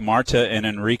generation with Marta and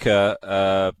Enrica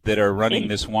that are running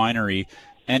this winery,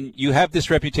 and you have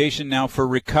this reputation now for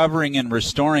recovering and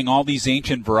restoring all these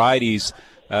ancient varieties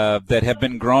that have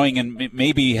been growing and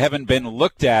maybe haven't been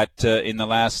looked at in the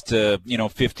last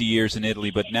 50 years in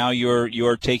Italy, but now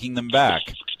you're taking them back.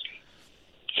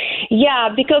 Yeah,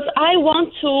 because I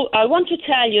want to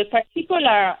tell you a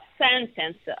particular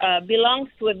sentence belongs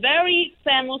to a very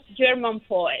famous German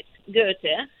poet,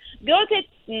 Goethe. Goethe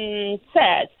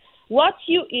said, "What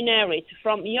you inherit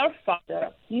from your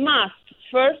father must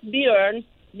first be earned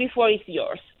before it's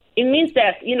yours." It means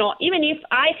that, even if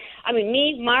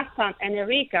me, Marta, and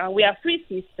Enrica, we are three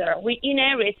sisters, we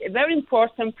inherit a very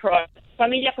important product,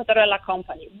 Famiglia Cottarella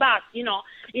Company. But,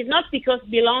 it's not because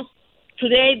belongs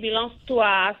to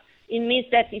us, it means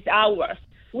that it's ours.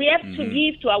 We have to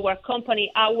give to our company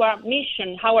our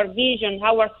mission, our vision,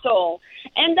 our soul.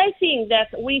 And I think that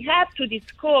we have to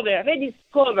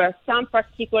rediscover some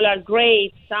particular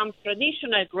grape, some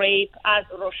traditional grape as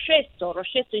Rocchetto.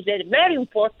 Rocchetto is a very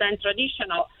important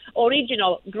traditional,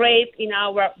 original grape in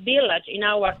our village, in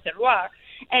our terroir.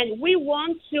 And we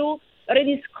want to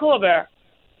rediscover,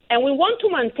 and we want to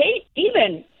maintain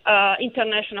even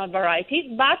international varieties,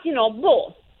 but,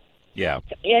 both. Yeah.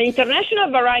 International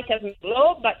variety has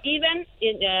Merlot, but even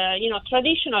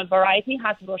traditional variety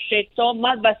has Rocchetto,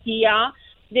 Malvasia,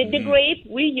 the grape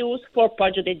we use for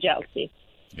Poggio de Gelsi.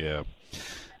 Yeah.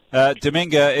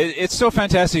 Dominga, it's so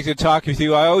fantastic to talk with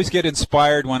you. I always get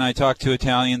inspired when I talk to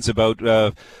Italians about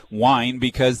wine,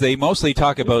 because they mostly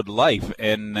talk about life,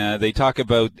 and they talk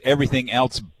about everything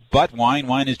else but wine.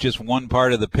 Wine is just one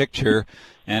part of the picture.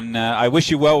 And I wish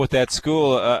you well with that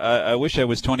school. I wish I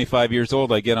was 25 years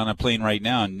old. I'd get on a plane right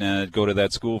now and go to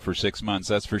that school for 6 months,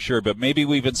 that's for sure. But maybe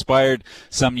we've inspired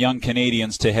some young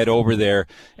Canadians to head over there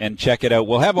and check it out.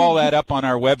 We'll have all that up on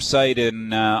our website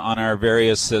and on our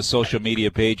various social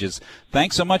media pages.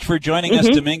 Thanks so much for joining us,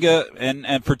 Dominga,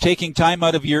 and for taking time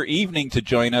out of your evening to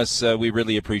join us. We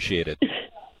really appreciate it.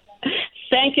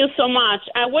 Thank you so much.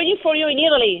 I'm waiting for you in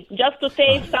Italy just to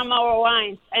taste some of our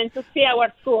wines and to see our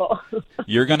school.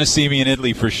 You're going to see me in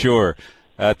Italy for sure.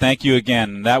 Thank you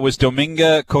again. That was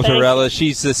Dominga Cottarella.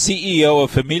 She's the CEO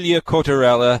of Famiglia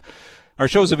Cottarella. Our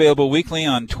show's available weekly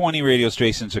on 20 radio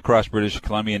stations across British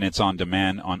Columbia, and it's on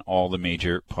demand on all the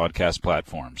major podcast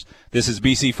platforms. This is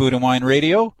BC Food and Wine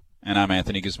Radio, and I'm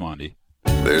Anthony Gismondi.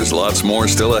 There's lots more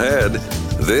still ahead.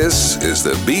 This is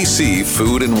the BC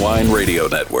Food and Wine Radio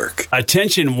Network.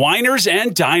 Attention winers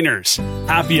and diners.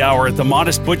 Happy Hour at the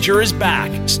Modest Butcher is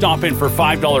back. Stop in for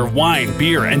 $5 wine,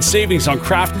 beer, and savings on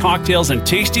craft cocktails and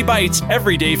tasty bites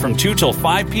every day from 2 till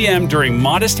 5 p.m. during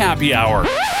Modest Happy Hour.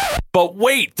 But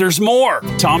wait, there's more!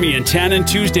 Tommy and Tannen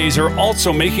Tuesdays are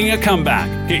also making a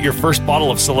comeback. Get your first bottle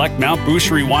of select Mount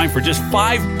Boucherie wine for just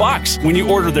 $5 when you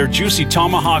order their juicy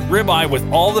tomahawk ribeye with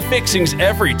all the fixings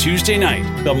every Tuesday night.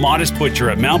 The Modest Butcher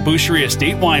at Mount Boucherie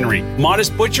Estate Winery,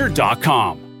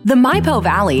 modestbutcher.com. The Maipo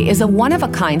Valley is a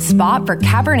one-of-a-kind spot for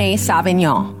Cabernet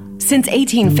Sauvignon. Since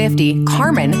 1850,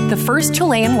 Carmen, the first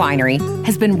Chilean winery,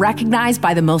 has been recognized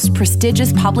by the most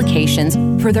prestigious publications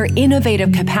for their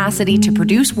innovative capacity to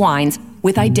produce wines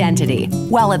with identity,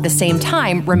 while at the same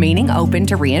time remaining open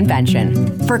to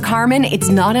reinvention. For Carmen, it's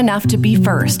not enough to be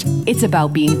first. It's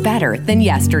about being better than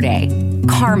yesterday.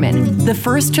 Carmen, the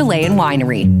first Chilean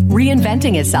winery,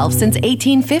 reinventing itself since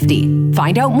 1850.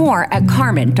 Find out more at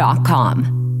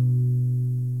carmen.com.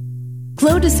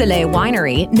 Clos du Soleil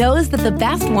Winery knows that the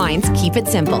best wines keep it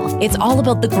simple. It's all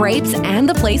about the grapes and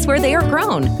the place where they are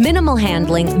grown. Minimal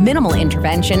handling, minimal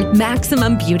intervention,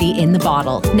 maximum beauty in the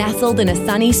bottle. Nestled in a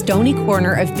sunny, stony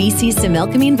corner of BC's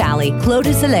Similkameen Valley, Clos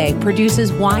du Soleil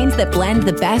produces wines that blend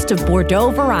the best of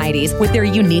Bordeaux varieties with their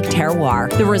unique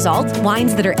terroir. The result?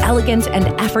 Wines that are elegant and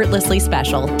effortlessly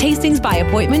special. Tastings by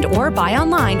appointment or buy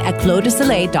online at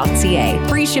closdusoleil.ca.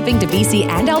 Free shipping to BC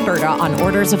and Alberta on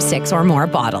orders of 6 or more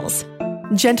bottles.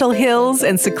 Gentle hills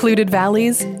and secluded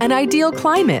valleys, an ideal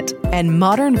climate. and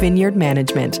modern vineyard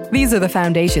management. These are the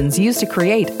foundations used to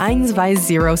create Einsweis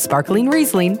Zero Sparkling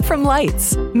Riesling from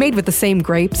Lights. Made with the same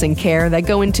grapes and care that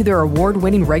go into their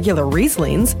award-winning regular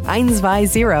Rieslings, Einsweis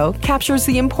Zero captures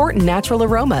the important natural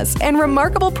aromas and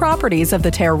remarkable properties of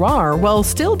the terroir while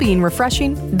still being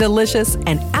refreshing, delicious,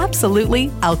 and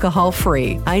absolutely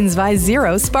alcohol-free. Einsweis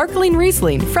Zero Sparkling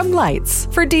Riesling from Lights.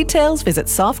 For details, visit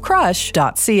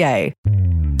softcrush.ca.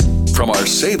 From our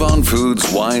Save on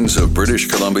Foods Wines of British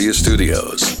Columbia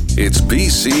studios, it's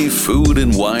BC Food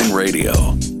and Wine Radio.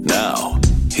 Now,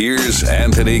 here's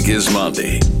Anthony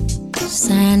Gismondi.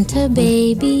 Santa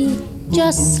baby,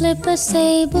 just slip a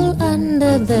sable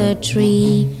under the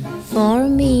tree for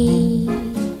me.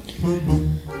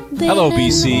 Hello,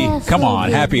 BC. Come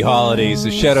on. Happy holidays.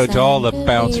 A shout out to all the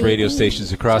Bounce radio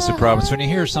stations across the province. When you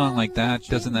hear a song like that,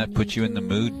 doesn't that put you in the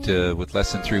mood with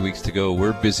less than 3 weeks to go?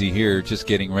 We're busy here just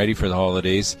getting ready for the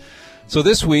holidays. So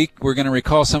this week, we're going to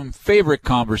recall some favorite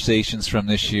conversations from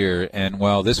this year. And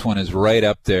while this one is right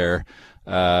up there,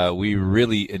 we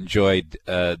really enjoyed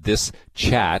this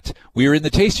chat. We were in the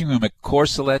tasting room at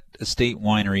Courcelette Estate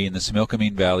Winery in the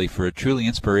Similkameen Valley for a truly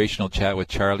inspirational chat with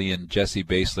Charlie and Jesse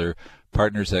Basler,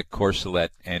 partners at Courcelette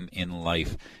and in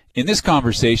life. In this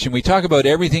conversation, we talk about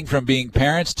everything from being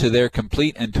parents to their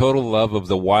complete and total love of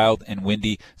the wild and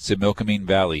windy Similkameen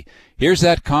Valley. Here's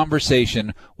that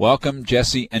conversation. Welcome,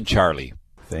 Jesse and Charlie.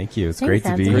 Thank you. It's great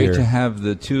to be here. Great to have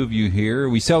the two of you here.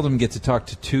 We seldom get to talk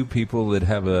to two people that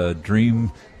have a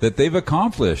dream that they've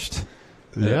accomplished.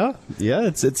 Yeah.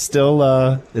 It's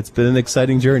still it's been an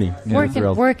exciting journey.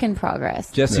 Work in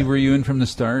progress. Jesse, were you in from the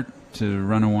start to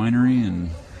run a winery and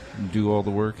do all the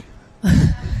work?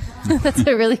 That's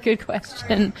a really good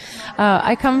question.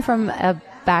 I come from a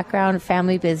background of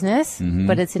family business,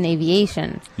 but it's in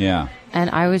aviation. Yeah. And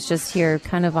I was just here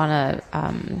kind of on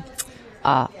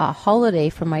a holiday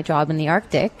from my job in the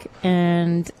Arctic,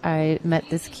 and I met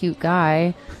this cute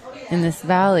guy in this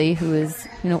valley who was,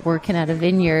 working at a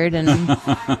vineyard, and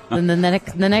and then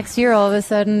the next year, all of a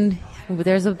sudden,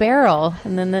 there's a barrel,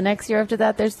 and then the next year after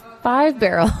that, there's 5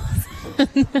 barrels.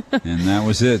 And that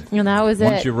was it.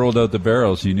 Once you rolled out the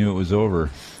barrels, you knew it was over.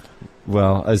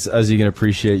 Well, as you can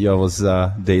appreciate, you always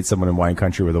date someone in wine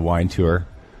country with a wine tour.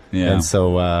 Yeah. And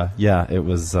so, it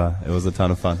was a ton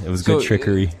of fun. It was good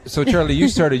trickery. So, Charlie,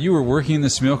 you were working in the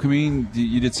Similkameen.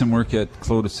 You did some work at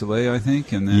Clos de Soleil, I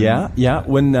think, and then yeah.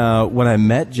 When I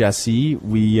met Jesse,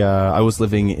 I was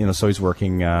living, so he's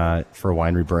working for a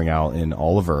winery brewing out in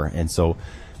Oliver, and so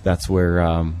that's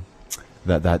where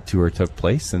that tour took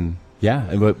place. And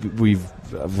we've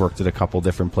worked at a couple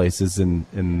different places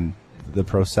in the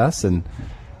process, and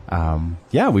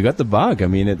we got the bug. I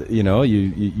mean,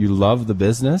 you love the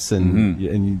business,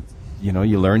 and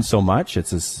you learn so much.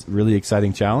 It's this really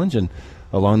exciting challenge, and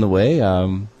along the way,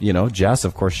 Jess,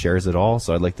 of course, shares it all.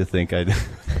 So I'd like to think I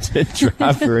did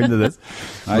draft her into this.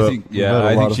 I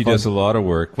think she does a lot of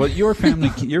work. Well, your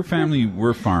family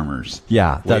were farmers.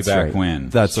 Yeah, that's way back when.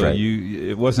 That's right.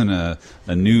 It wasn't a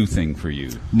new thing for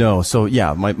you. No. So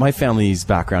my family's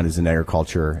background is in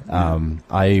agriculture.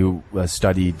 I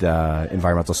studied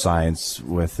environmental science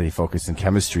with a focus in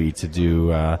chemistry to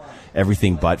do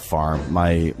everything but farm.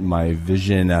 My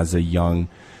vision as a young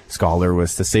scholar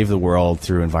was to save the world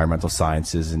through environmental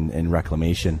sciences and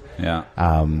reclamation. Yeah.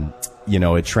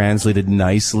 It translated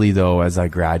nicely though as I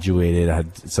graduated. I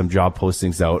had some job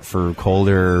postings out for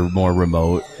colder, more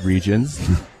remote regions.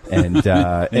 And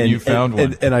you found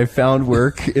one. And I found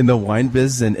work in the wine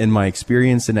biz, and my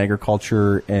experience in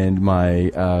agriculture and my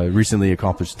recently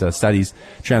accomplished studies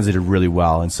translated really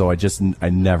well. And so I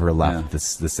never left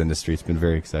this industry. It's been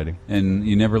very exciting. And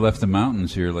you never left the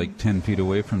mountains. You're like 10 feet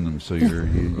away from them, so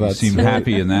you seem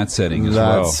happy in that setting as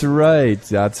well.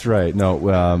 That's right. No,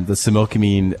 the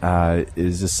Similkameen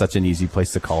is just such an easy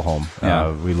place to call home.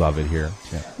 We love it here.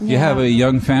 Yeah. You have a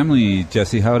young family,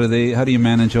 Jesse. How do you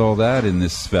manage all that in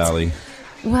this valley?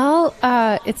 Well,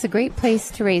 it's a great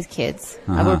place to raise kids.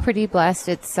 We're pretty blessed.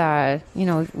 It's,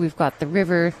 we've got the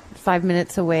river 5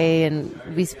 minutes away, and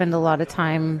we spend a lot of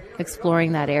time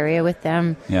exploring that area with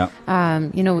them. Yeah.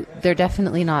 They're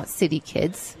definitely not city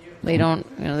kids. They're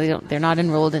not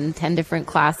enrolled in 10 different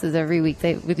classes every week.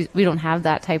 We don't have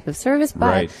that type of service,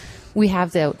 but we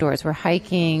have the outdoors. We're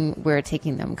hiking. We're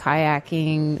taking them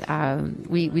kayaking.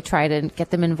 We try to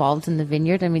get them involved in the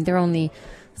vineyard. I mean, they're only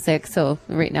 6, so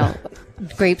right now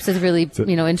grapes is really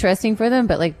interesting for them,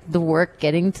 but like the work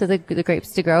getting to the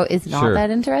grapes to grow is not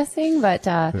that interesting. But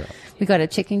we got a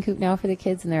chicken coop now for the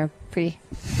kids, and they're pretty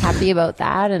happy about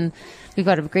that. And We've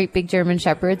got a great big German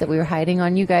Shepherd that we were hiding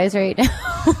on you guys right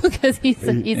now because he's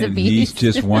a beast. He's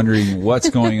just wondering what's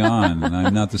going on, and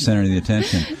I'm not the center of the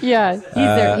attention.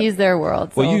 Yeah, he's their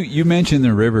world. So. Well, you mentioned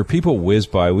the river. People whiz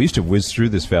by. We used to whiz through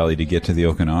this valley to get to the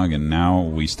Okanagan. Now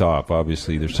we stop.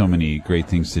 Obviously, there's so many great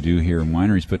things to do here in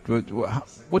wineries. But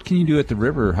what can you do at the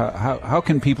river? How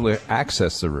can people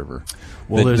access the river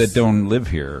that don't live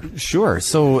here? Sure.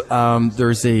 So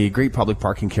there's a great public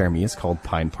park in Karamia. It's called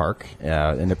Pine Park,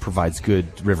 and it provides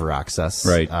good river access.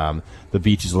 Right. The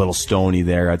beach is a little stony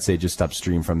there. I'd say just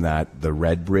upstream from that, the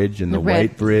Red Bridge and the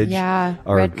White Bridge. Yeah,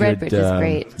 Red Bridge is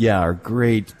great. Yeah, are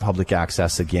great public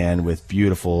access again with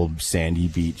beautiful sandy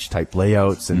beach type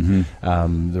layouts and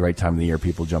the right time of the year,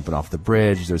 people jumping off the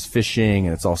bridge. There's fishing,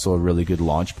 and it's also a really good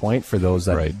launch point for those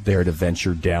that dare to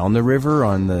venture down the river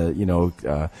on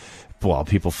the, well,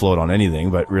 people float on anything,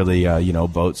 but really,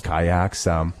 boats, kayaks.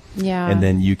 And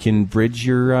then you can bridge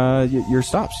your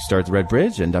stops. You start at the Red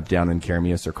Bridge, end up down in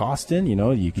Karamia or Costin.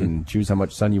 You can choose how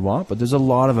much sun you want, but there's a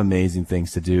lot of amazing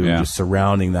things to do just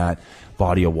surrounding that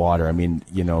body of water. I mean,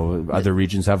 other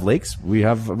regions have lakes. We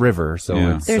have a river.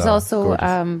 So there's also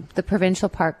the provincial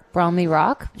park, Bromley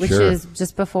Rock, which is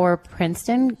just before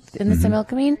Princeton in the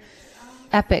Similkameen.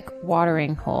 Epic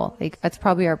watering hole. Like, that's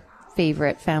probably our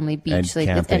favorite family beach,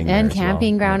 and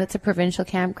camping ground. It's a provincial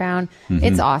campground.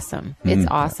 It's awesome. It's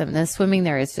awesome. The swimming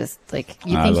there is just like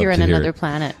you think you're in another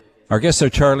planet. Our guests are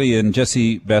Charlie and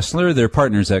Jesse Bessler. They're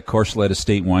partners at Courcelette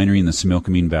Estate Winery in the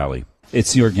Similkameen Valley.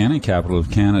 It's the organic capital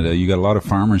of Canada. You got a lot of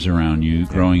farmers around you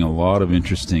growing a lot of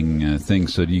interesting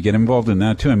things. So do you get involved in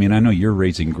that too? I mean, I know you're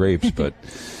raising grapes, but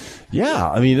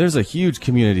yeah, I mean, there's a huge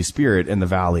community spirit in the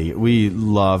valley.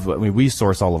 We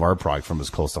source all of our product from as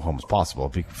close to home as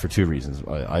possible for two reasons.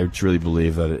 I truly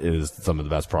believe that it is some of the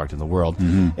best product in the world.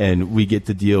 And we get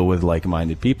to deal with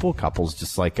like-minded people, couples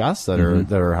just like us that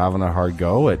are having a hard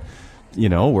go at,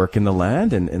 working the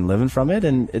land and living from it.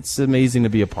 And it's amazing to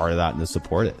be a part of that and to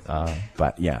support it.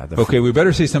 But yeah. Okay, we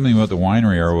better say something about the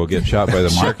winery or we'll get shot by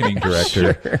the marketing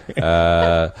director.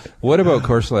 What about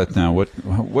Courcelette now?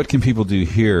 What can people do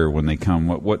here when they come?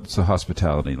 What's the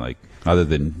hospitality like? Other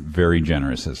than very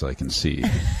generous, as I can see.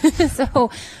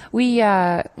 So we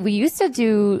used to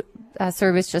do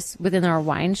service just within our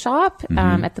wine shop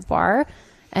at the bar.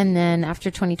 And then after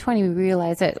 2020, we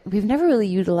realized that we've never really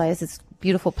utilized this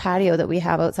beautiful patio that we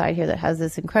have outside here that has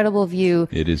this incredible view.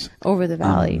 It is over the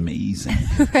valley. Amazing.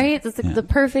 Right? It's the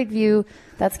perfect view.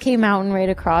 That's K Mountain right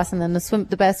across. And then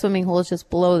the best swimming hole is just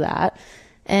below that.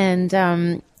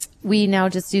 And we now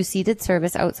just do seated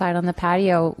service outside on the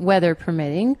patio, weather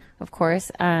permitting, of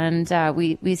course. And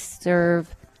we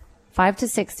serve 5 to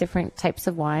 6 different types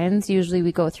of wines. Usually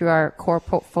we go through our core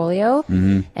portfolio,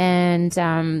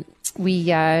 and we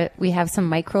have some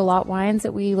micro lot wines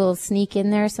that we will sneak in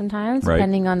there sometimes,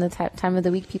 depending on the time of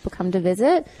the week people come to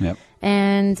visit. Yep.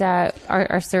 And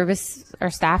our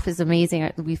staff is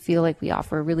amazing. We feel like we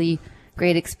offer a really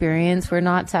great experience. We're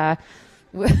not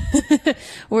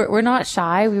we're not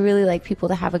shy. We really like people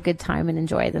to have a good time and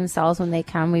enjoy themselves when they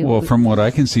come. From what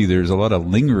I can see, there's a lot of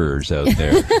lingerers out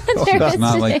there. It's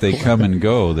not like they come and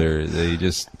go. They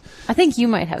just. I think you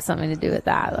might have something to do with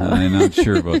that, though. I'm not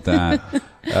sure about that.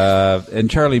 And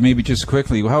Charlie, maybe just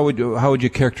quickly, how would you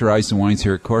characterize the wines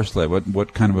here at Courcelette?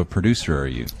 What kind of a producer are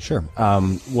you? Sure.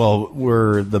 Well,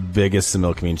 we're the biggest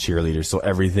Similkameen cheerleaders, so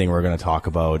everything we're going to talk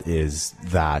about is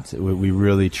that. We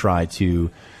really try to,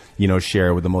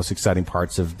 share with the most exciting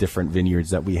parts of different vineyards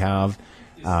that we have.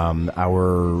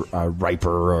 Our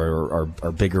riper or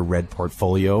our bigger red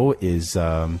portfolio is.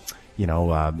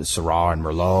 Syrah and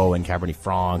Merlot and Cabernet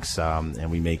Francs, and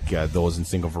we make those in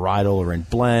single varietal or in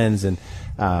blends. And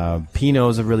Pinot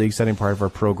is a really exciting part of our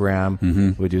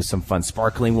program. We do some fun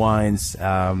sparkling wines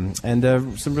and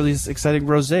some really exciting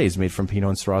rosés made from Pinot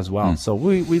and Syrah as well. So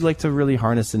we like to really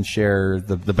harness and share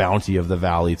the bounty of the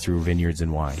valley through vineyards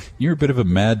and wine. You're a bit of a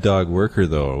mad dog worker,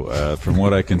 though, from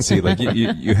what I can see. Like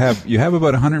you have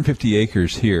about 150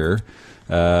 acres here,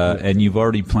 and you've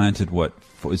already planted what?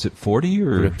 Is it 40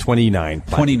 or 29?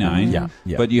 29.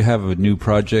 Yeah. But you have a new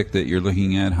project that you're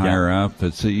looking at higher up,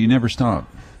 so you never stop.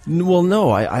 Well,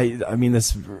 no, I mean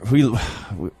this.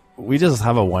 We just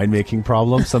have a winemaking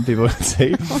problem. Some people would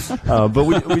say, but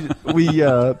we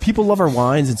people love our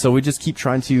wines, and so we just keep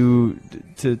trying to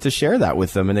share that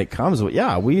with them, and it comes.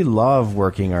 Yeah, we love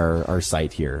working our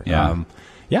site here.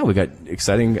 Yeah, we got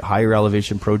exciting higher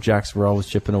elevation projects we're always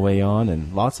chipping away on,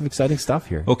 and lots of exciting stuff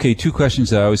here. Okay, 2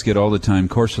 questions I always get all the time.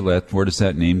 Courcelette, where does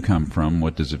that name come from?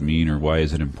 What does it mean, or why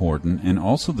is it important? And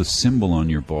also the symbol on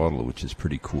your bottle, which is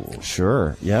pretty cool.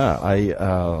 Sure, yeah,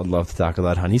 I'd love to tackle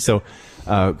that, honey. So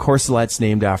Courcelette's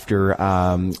named after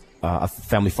a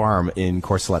family farm in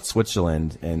Courcelette,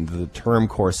 Switzerland, and the term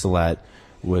Courcelette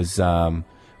was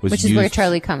which is where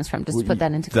Charlie comes from. Just to put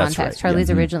that into context. Right.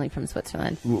 Charlie's originally from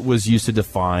Switzerland. Was used to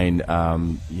define,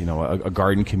 a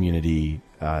garden community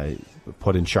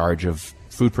put in charge of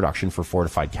food production for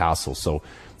fortified castles. So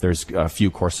there's a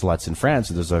few Courcelettes in France.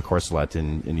 There's a Courcelette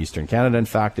in Eastern Canada, in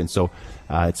fact. And so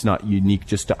it's not unique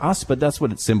just to us, but that's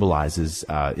what it symbolizes,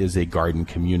 is a garden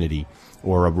community,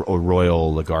 or a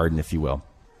royal garden, if you will.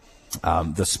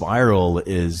 The spiral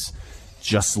is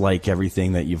just like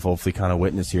everything that you've hopefully kind of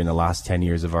witnessed here in the last 10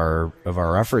 years of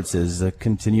our efforts, is a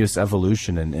continuous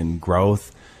evolution and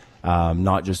growth,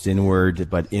 not just inward,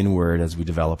 but inward as we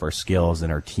develop our skills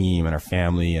and our team and our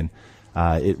family. And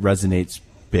it resonates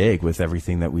big with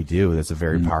everything that we do. That's a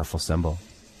very powerful symbol.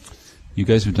 You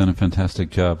guys have done a fantastic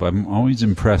job. I'm always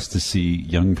impressed to see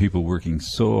young people working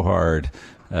so hard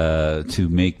to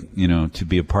make, to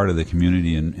be a part of the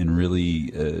community and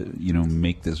really,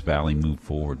 make this valley move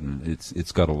forward. And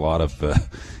it's got a lot of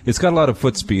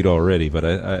foot speed already, but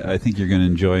I think you're going to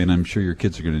enjoy, and I'm sure your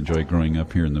kids are going to enjoy growing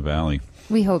up here in the valley.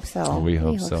 We hope so. Oh, we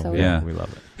hope so. Yeah, we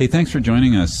love it. Hey, thanks for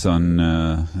joining us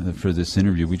for this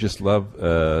interview. We just love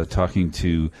talking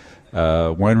to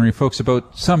winery folks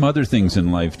about some other things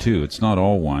in life too. It's not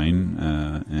all wine,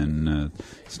 and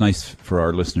it's nice for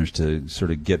our listeners to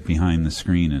sort of get behind the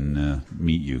screen and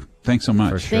meet you. Thanks so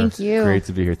much. For sure. Thank you. Great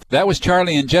to be here. That was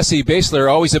Charlie and Jesse Basler.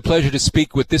 Always a pleasure to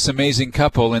speak with this amazing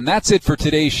couple. And that's it for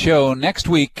today's show. Next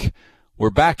week, we're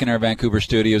back in our Vancouver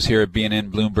studios here at BNN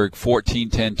Bloomberg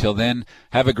 1410. Till then,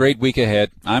 have a great week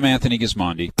ahead. I'm Anthony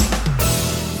Gismondi.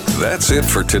 That's it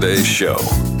for today's show.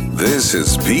 This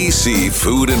is BC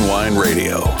Food and Wine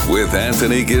Radio with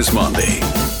Anthony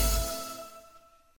Gismondi.